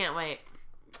 I can't wait.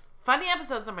 Funny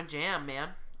episodes are my jam, man.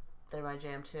 They're my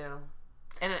jam, too.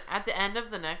 And at the end of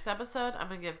the next episode, I'm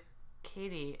going to give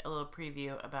Katie a little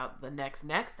preview about the next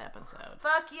episode.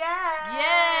 Fuck yeah!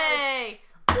 Yay!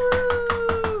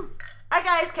 Woo! Alright,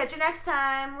 guys. Catch you next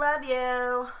time. Love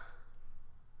you.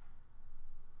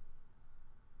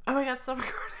 Oh my God, still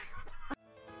recording.